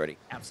 11:30.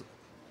 Absolutely.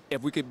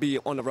 If we could be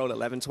on the road at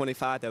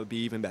 11:25, that would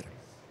be even better.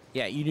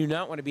 Yeah, you do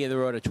not want to be in the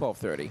road at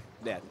 12:30.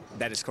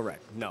 That is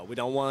correct. No, we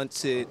don't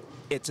want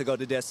it to go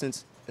the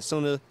distance. The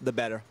sooner, the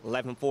better.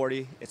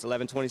 11:40. It's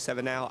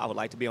 11:27 now. I would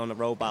like to be on the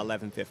road by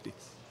 11:50.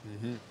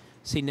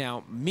 See,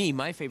 now,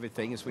 my favorite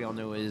thing, as we all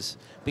know, is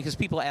because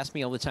people ask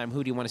me all the time,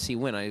 who do you want to see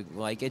win? I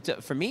like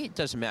it. For me, it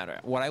doesn't matter.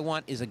 What I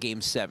want is a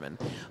Game 7.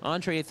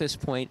 Andre, at this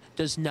point,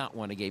 does not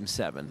want a Game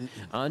 7.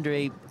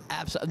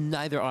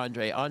 Neither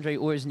Andre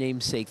or his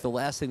namesake, the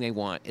last thing they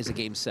want is a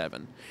Game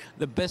 7.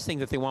 The best thing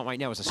that they want right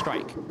now is a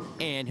strike,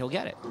 and he'll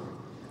get it.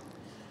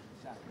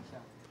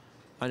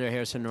 Andre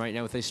Harrison right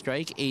now with a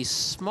strike, a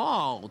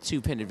small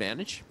 2-pin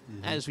advantage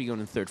as we go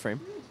into the third frame.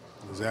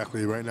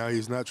 Exactly. Right now,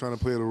 he's not trying to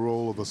play the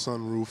role of a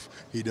sunroof.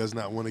 He does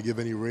not want to give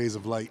any rays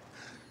of light.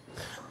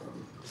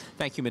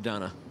 Thank you,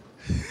 Madonna.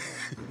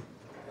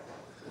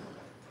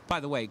 By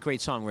the way,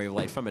 great song, Ray of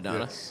Light from Madonna.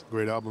 Yes,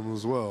 great album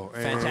as well.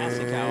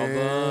 Fantastic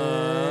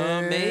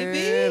album.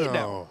 Maybe?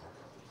 No.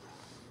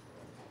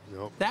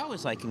 Nope. That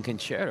was like in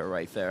concerto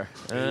right there.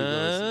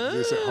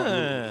 There's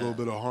a little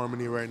bit of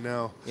harmony right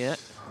now. Yeah.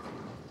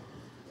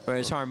 Or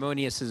as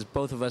harmonious as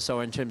both of us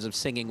are in terms of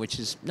singing, which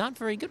is not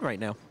very good right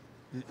now.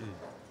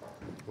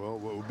 Well,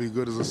 what would be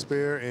good is a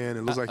spare, and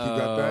it looks like he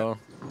got that.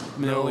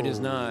 No, it is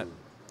not.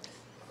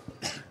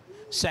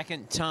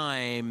 Second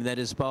time that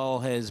his ball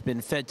has been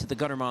fed to the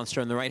gutter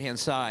monster on the right-hand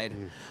side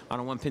on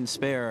a 1-pin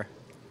spare.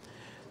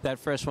 That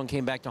first one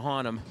came back to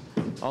haunt him.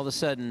 All of a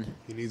sudden,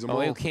 He needs a he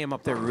move. came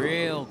up there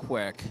real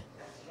quick.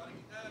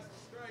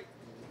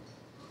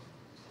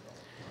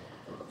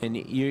 And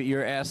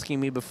you're asking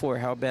me before,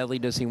 how badly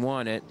does he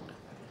want it?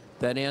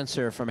 That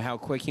answer from how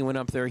quick he went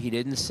up there, he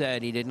didn't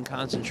set, he didn't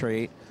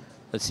concentrate.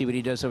 Let's see what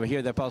he does over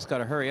here. That ball's got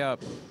to hurry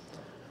up.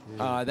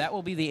 That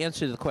will be the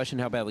answer to the question,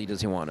 how badly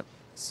does he want it?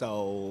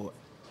 So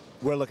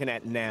we're looking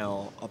at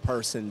now a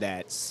person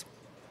that's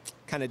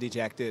kind of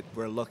dejected.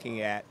 We're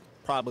looking at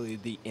probably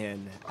the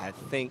end. I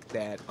think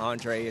that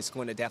Andre is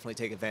going to definitely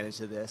take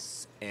advantage of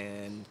this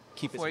and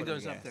keep Before he his foot on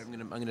goes the up there,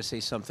 gas. I'm gonna say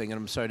something, and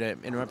I'm sorry to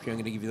interrupt you. I'm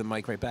gonna give you the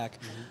mic right back.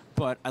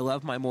 But I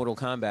love my Mortal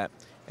Kombat,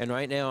 and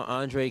right now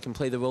Andre can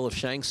play the role of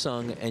Shang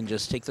Tsung and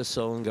just take the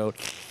soul and go.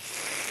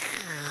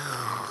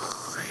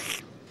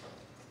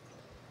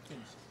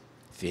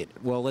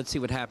 Well, let's see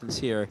what happens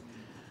here.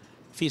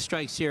 If he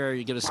strikes here,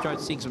 you're gonna start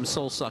seeing some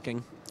soul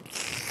sucking.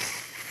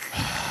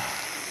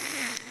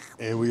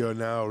 And we are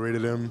now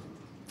rated him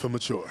for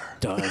mature.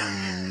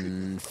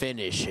 Done.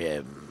 Finish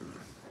him.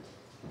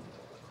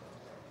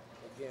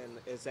 Again,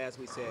 it's as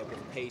we said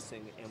with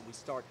pacing, and we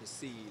start to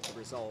see the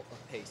result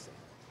of pacing.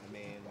 I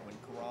mean, when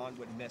Karan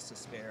would miss a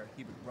spare,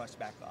 he would rush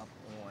back up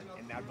on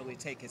and not really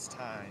take his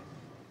time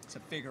to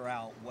figure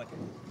out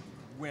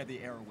where the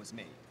error was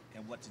made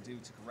and what to do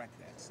to correct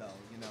that. So,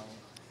 you know,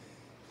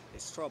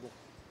 it's trouble.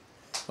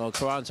 Well,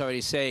 Karan's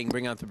already saying,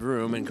 bring out the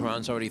broom, and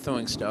Karan's already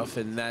throwing stuff,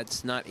 and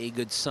that's not a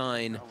good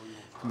sign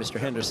for Mr.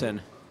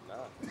 Henderson.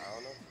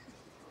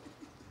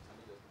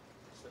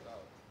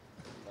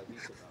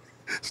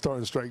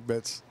 Starting strike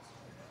bets.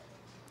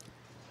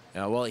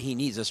 Well, he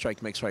needs a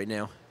strike mix right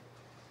now.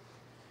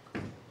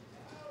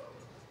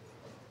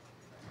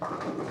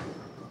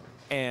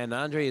 And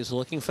Andre is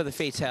looking for the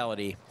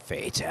fatality.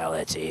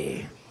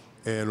 Fatality.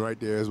 And right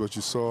there is what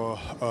you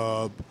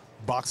saw.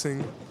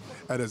 Boxing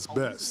at its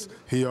best.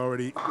 He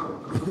already,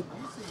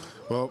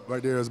 well,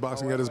 right there is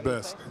boxing at his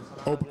best.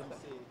 Open.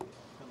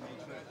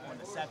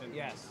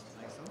 Yes.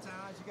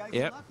 Sometimes you gotta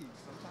Yep. get lucky.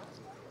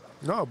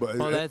 No, but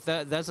Well,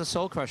 that's a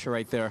soul crusher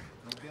right there.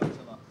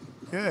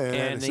 yeah,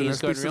 And so he's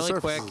that going speaks to really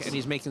quick, surfaces. and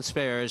he's making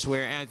spares.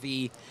 We're at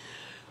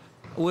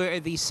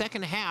the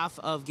second half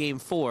of Game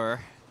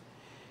 4.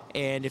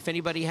 And if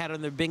anybody had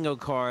on their bingo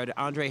card,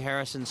 Andre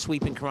Harrison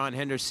sweeping Karan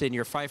Henderson,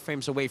 you're 5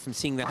 frames away from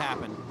seeing that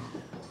happen.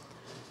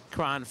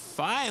 Karan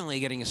finally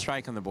getting a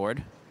strike on the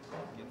board.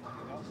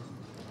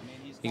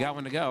 You got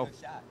one to go.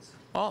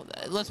 Well,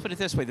 let's put it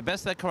this way. The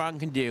best that Karan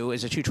can do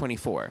is a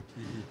 224.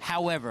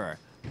 However,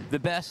 the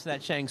best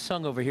that Shang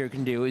Tsung over here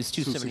can do is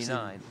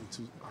 279.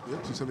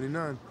 Yep,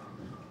 279.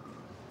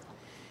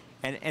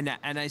 And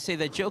I say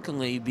that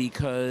jokingly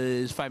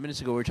because 5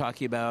 minutes ago we were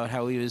talking about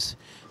how he was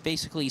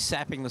basically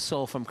sapping the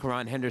soul from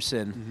Karon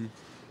Henderson,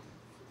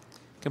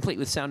 complete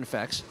with sound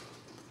effects.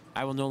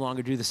 I will no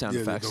longer do the sound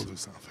effects. Don't do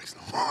sound effects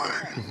no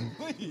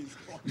more. Please.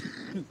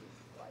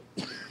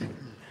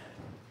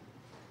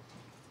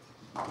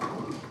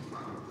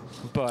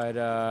 But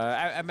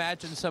I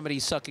imagine somebody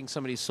sucking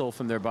somebody's soul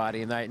from their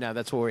body, and now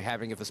that's what we're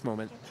having at this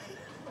moment.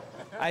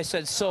 I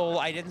said soul.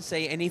 I didn't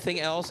say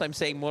anything else. I'm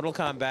saying Mortal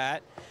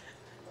Kombat.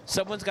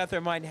 Someone's got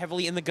their mind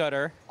heavily in the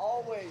gutter.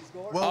 Always,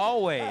 Gordon. Well,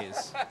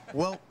 Always.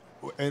 Well,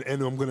 and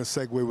I'm going to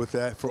segue with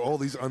that. For all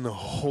these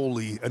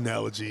unholy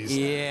analogies,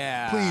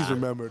 Yeah. please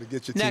remember to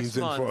get your Next teams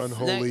in for month.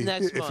 unholy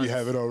Next if month. you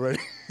haven't already.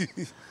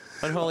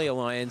 Unholy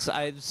Alliance.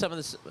 Some of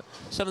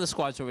the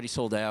squads already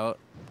sold out.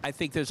 I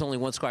think there's only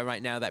one squad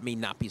right now that may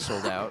not be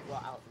sold out.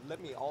 Well,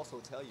 let me also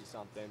tell you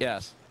something.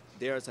 Yes.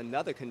 There's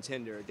another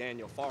contender,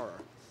 Daniel Farrer.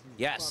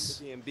 Yes.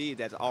 From the DMB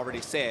that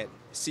already said,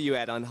 see you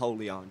at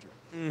Unholy, Andre.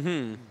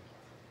 Mm-hmm.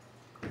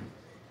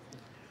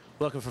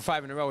 Looking for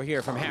 5 in a row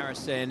here from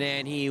Harrison,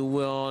 and he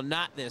will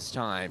not this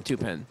time.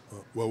 2-pin.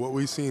 Well, what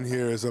we've seen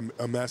here is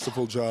a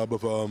masterful job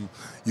of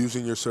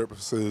using your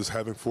surfaces,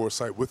 having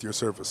foresight with your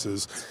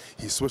surfaces.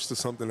 He switched to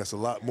something that's a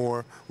lot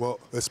more, well,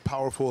 it's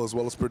powerful as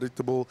well as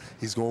predictable.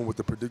 He's going with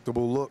the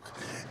predictable look,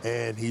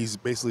 and he's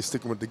basically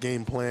sticking with the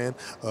game plan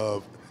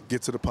of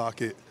get to the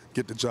pocket,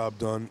 get the job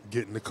done,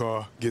 get in the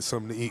car, get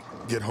something to eat,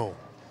 get home.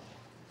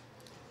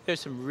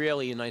 There's some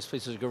really nice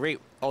places to go. Great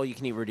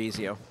all-you-can-eat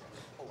Rodizio.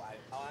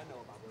 I know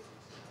about this.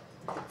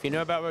 If you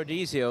know about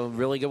Rodizio,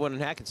 really good one in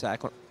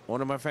Hackensack. One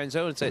of my friends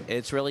owns it.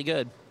 It's really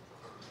good.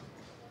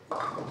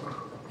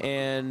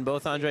 And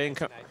both Andre and...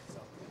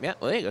 Yeah,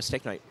 well, there you go,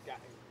 steak night. Got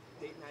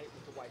date night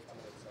with the wife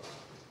coming up, so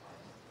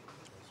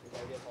we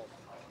gotta get home.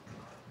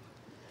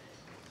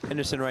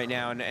 Henderson right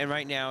now, and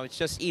right now it's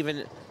just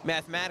even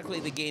mathematically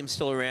the game's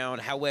still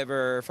around.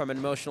 However, from an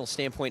emotional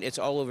standpoint, it's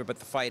all over but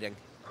the fighting.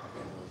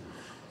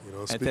 You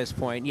know, At this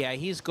point, yeah,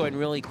 he's going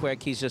really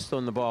quick. He's just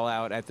throwing the ball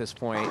out at this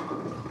point.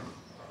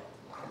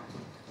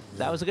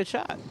 That was a good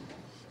shot.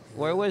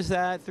 Where was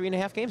that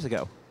 3.5 games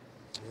ago?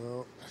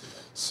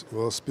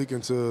 Well, speaking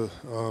to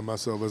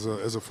myself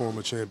as a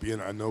former champion,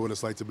 I know what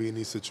it's like to be in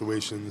these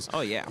situations.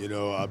 Oh, yeah. You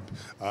know,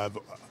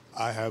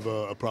 I have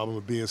a problem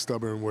with being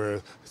stubborn.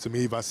 Where to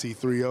me, if I see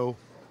 3-0,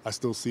 I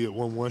still see it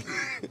 1-1.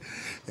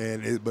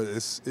 But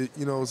it's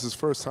you know, it's his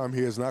first time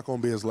here. It's not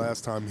going to be his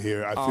last time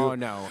here. I feel. Oh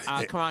no,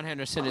 Karon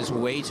Henderson is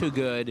way too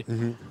good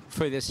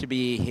for this to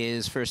be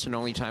his first and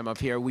only time up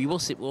here. We will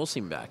see. We'll see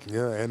him back.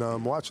 Yeah,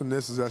 and watching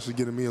this is actually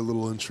getting me a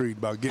little intrigued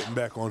about getting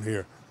back on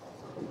here.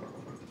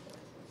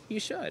 You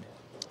should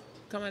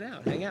come on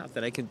out, hang out,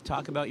 that I can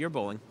talk about your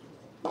bowling.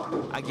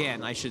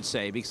 Again, I should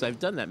say, because I've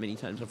done that many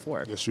times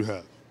before. Yes, you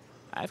have.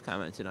 I've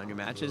commented on your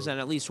matches, and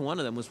at least one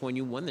of them was when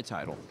you won the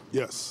title.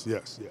 Yes,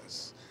 yes,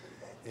 yes.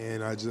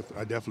 And I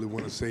definitely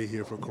want to say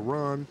here for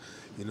Karon,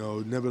 you know,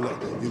 never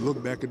let you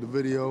look back at the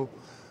video.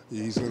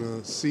 He's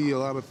gonna see a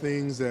lot of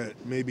things that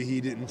maybe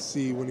he didn't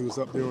see when he was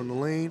up there on the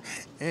lane,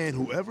 and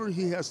whoever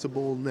he has to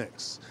bowl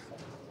next,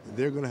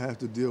 they're gonna have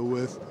to deal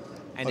with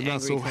And a not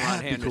angry so Karon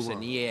happy Henderson,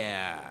 Karon.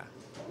 yeah.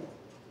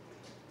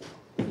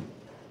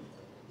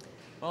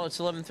 Well, it's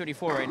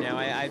 11:34 right now.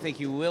 I think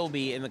you will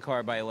be in the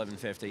car by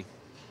 11:50.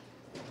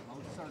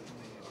 Most certainly.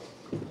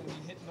 We're gonna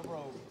be hitting the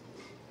road.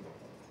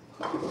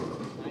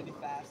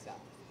 95 south.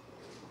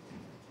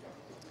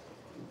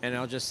 And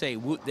I'll just say,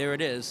 whoop, there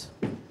it is,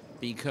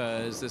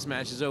 because this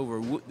match is over.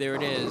 Whoop, there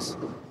it is.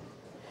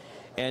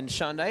 And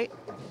Sean Knight,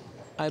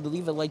 I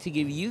believe I'd like to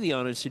give you the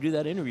honors to do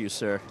that interview,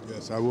 sir.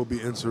 Yes, I will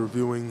be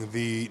interviewing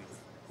the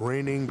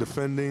reigning,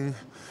 defending,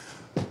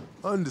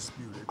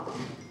 undisputed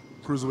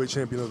Cruiserweight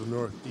champion of the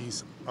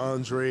Northeast,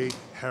 Andre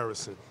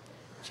Harrison.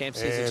 Champ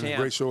season And champ.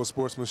 great show of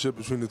sportsmanship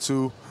between the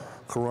two.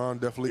 Karon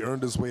definitely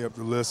earned his way up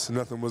the list.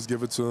 Nothing was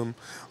given to him.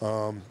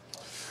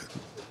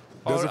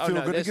 Doesn't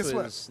feel good to get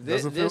swept.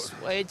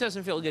 It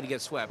doesn't feel good to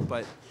get swept,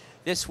 but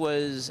this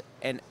was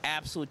an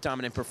absolute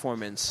dominant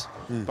performance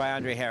by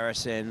Andre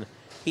Harrison.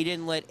 He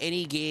didn't let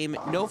any game,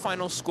 no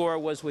final score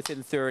was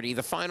within 30.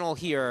 The final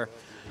here,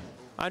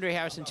 Andre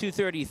Harrison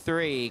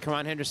 233,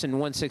 Karon Henderson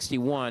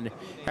 161.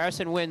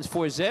 Harrison wins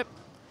 4-zip.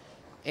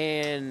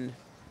 And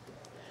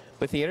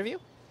with the interview,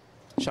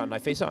 Sean and I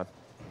face on.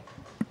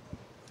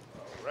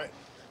 Right.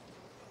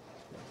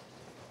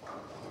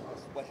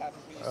 What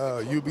happens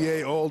when you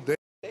UBA all day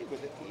stay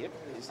with it? Yep.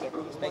 You stay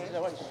with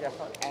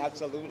it.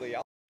 Absolutely.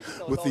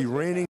 with the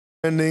reigning,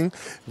 defending,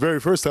 very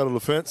first title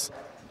defense.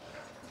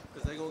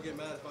 Because they're going to get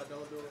mad if I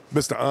don't do it.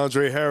 Mr.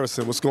 Andre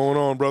Harrison, what's going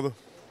on, brother?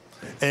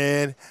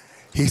 And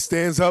he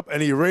stands up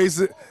and he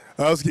raises it.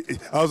 I was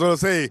going to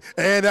say,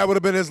 and that would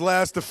have been his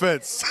last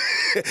defense.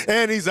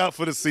 And he's out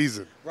for the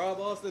season. Rob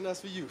Austin,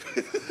 that's for you.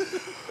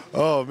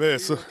 Oh, man.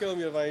 So, Kill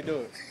me if I ain't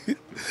do it.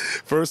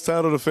 first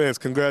title defense.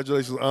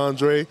 Congratulations,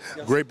 Andre.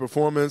 Great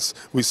performance.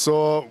 We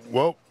saw,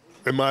 well,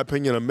 in my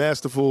opinion, a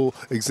masterful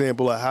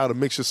example of how to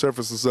mix your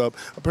surfaces up.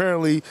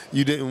 Apparently,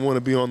 you didn't want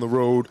to be on the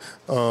road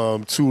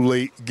too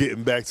late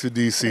getting back to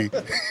D.C.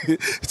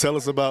 Tell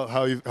us about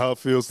how it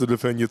feels to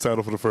defend your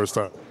title for the first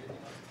time.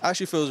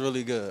 Actually feels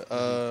really good.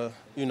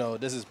 You know,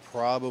 this is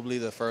probably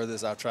the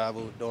furthest I've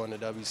traveled during the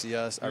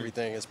WCS.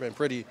 Everything has been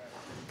pretty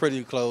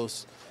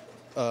close.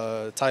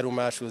 Title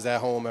match was at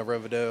home at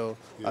Riverdale.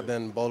 Yeah. I've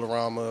been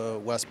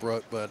Bolorama,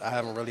 Westbrook, but I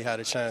haven't really had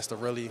a chance to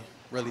really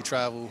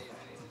travel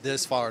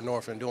this far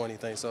north and do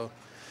anything. So,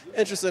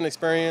 interesting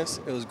experience.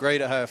 It was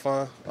great. I had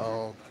fun.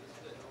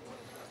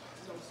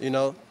 You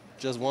know,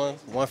 just one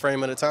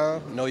frame at a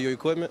time. Know your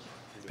equipment.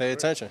 Pay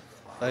attention.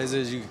 As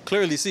you can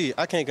clearly see,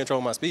 I can't control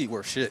my speed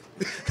worth shit.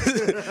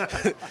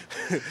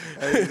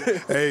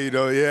 Hey, you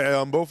know,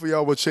 yeah, both of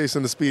y'all were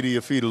chasing the speed of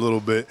your feet a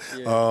little bit,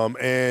 yeah.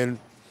 And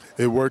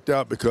it worked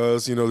out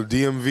because, you know,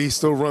 the DMV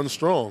still runs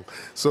strong.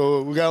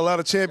 So we got a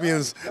lot of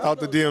champions out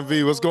the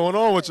DMV. What's going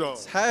on with y'all?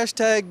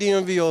 Hashtag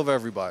DMV over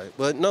everybody.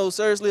 But no,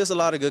 seriously, it's a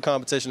lot of good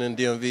competition in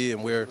DMV,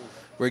 and we're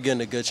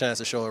getting a good chance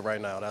to show it right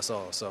now. That's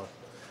all. So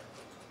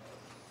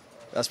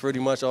that's pretty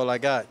much all I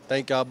got.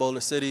 Thank y'all,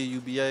 Boulder City,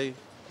 UBA.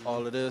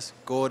 All of this.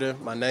 Gordon,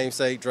 my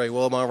namesake, Dre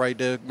Wilmon right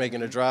there making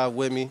the drive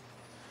with me.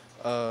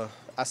 I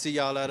see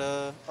y'all at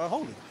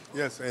Unholy.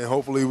 Yes, and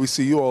hopefully we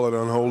see you all at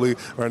Unholy.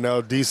 Right now,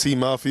 DC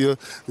Mafia.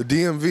 The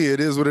DMV, it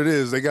is what it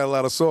is. They got a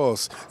lot of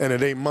sauce, and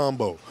it ain't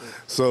mambo.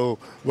 So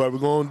what we're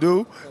going to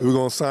do, we're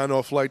going to sign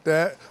off like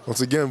that.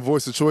 Once again,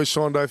 Voice of Choice,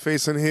 Sean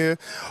Dyface in here.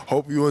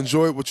 Hope you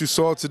enjoyed what you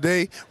saw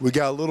today. We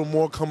got a little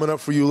more coming up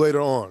for you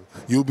later on.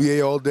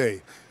 UBA all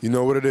day. You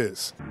know what it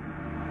is.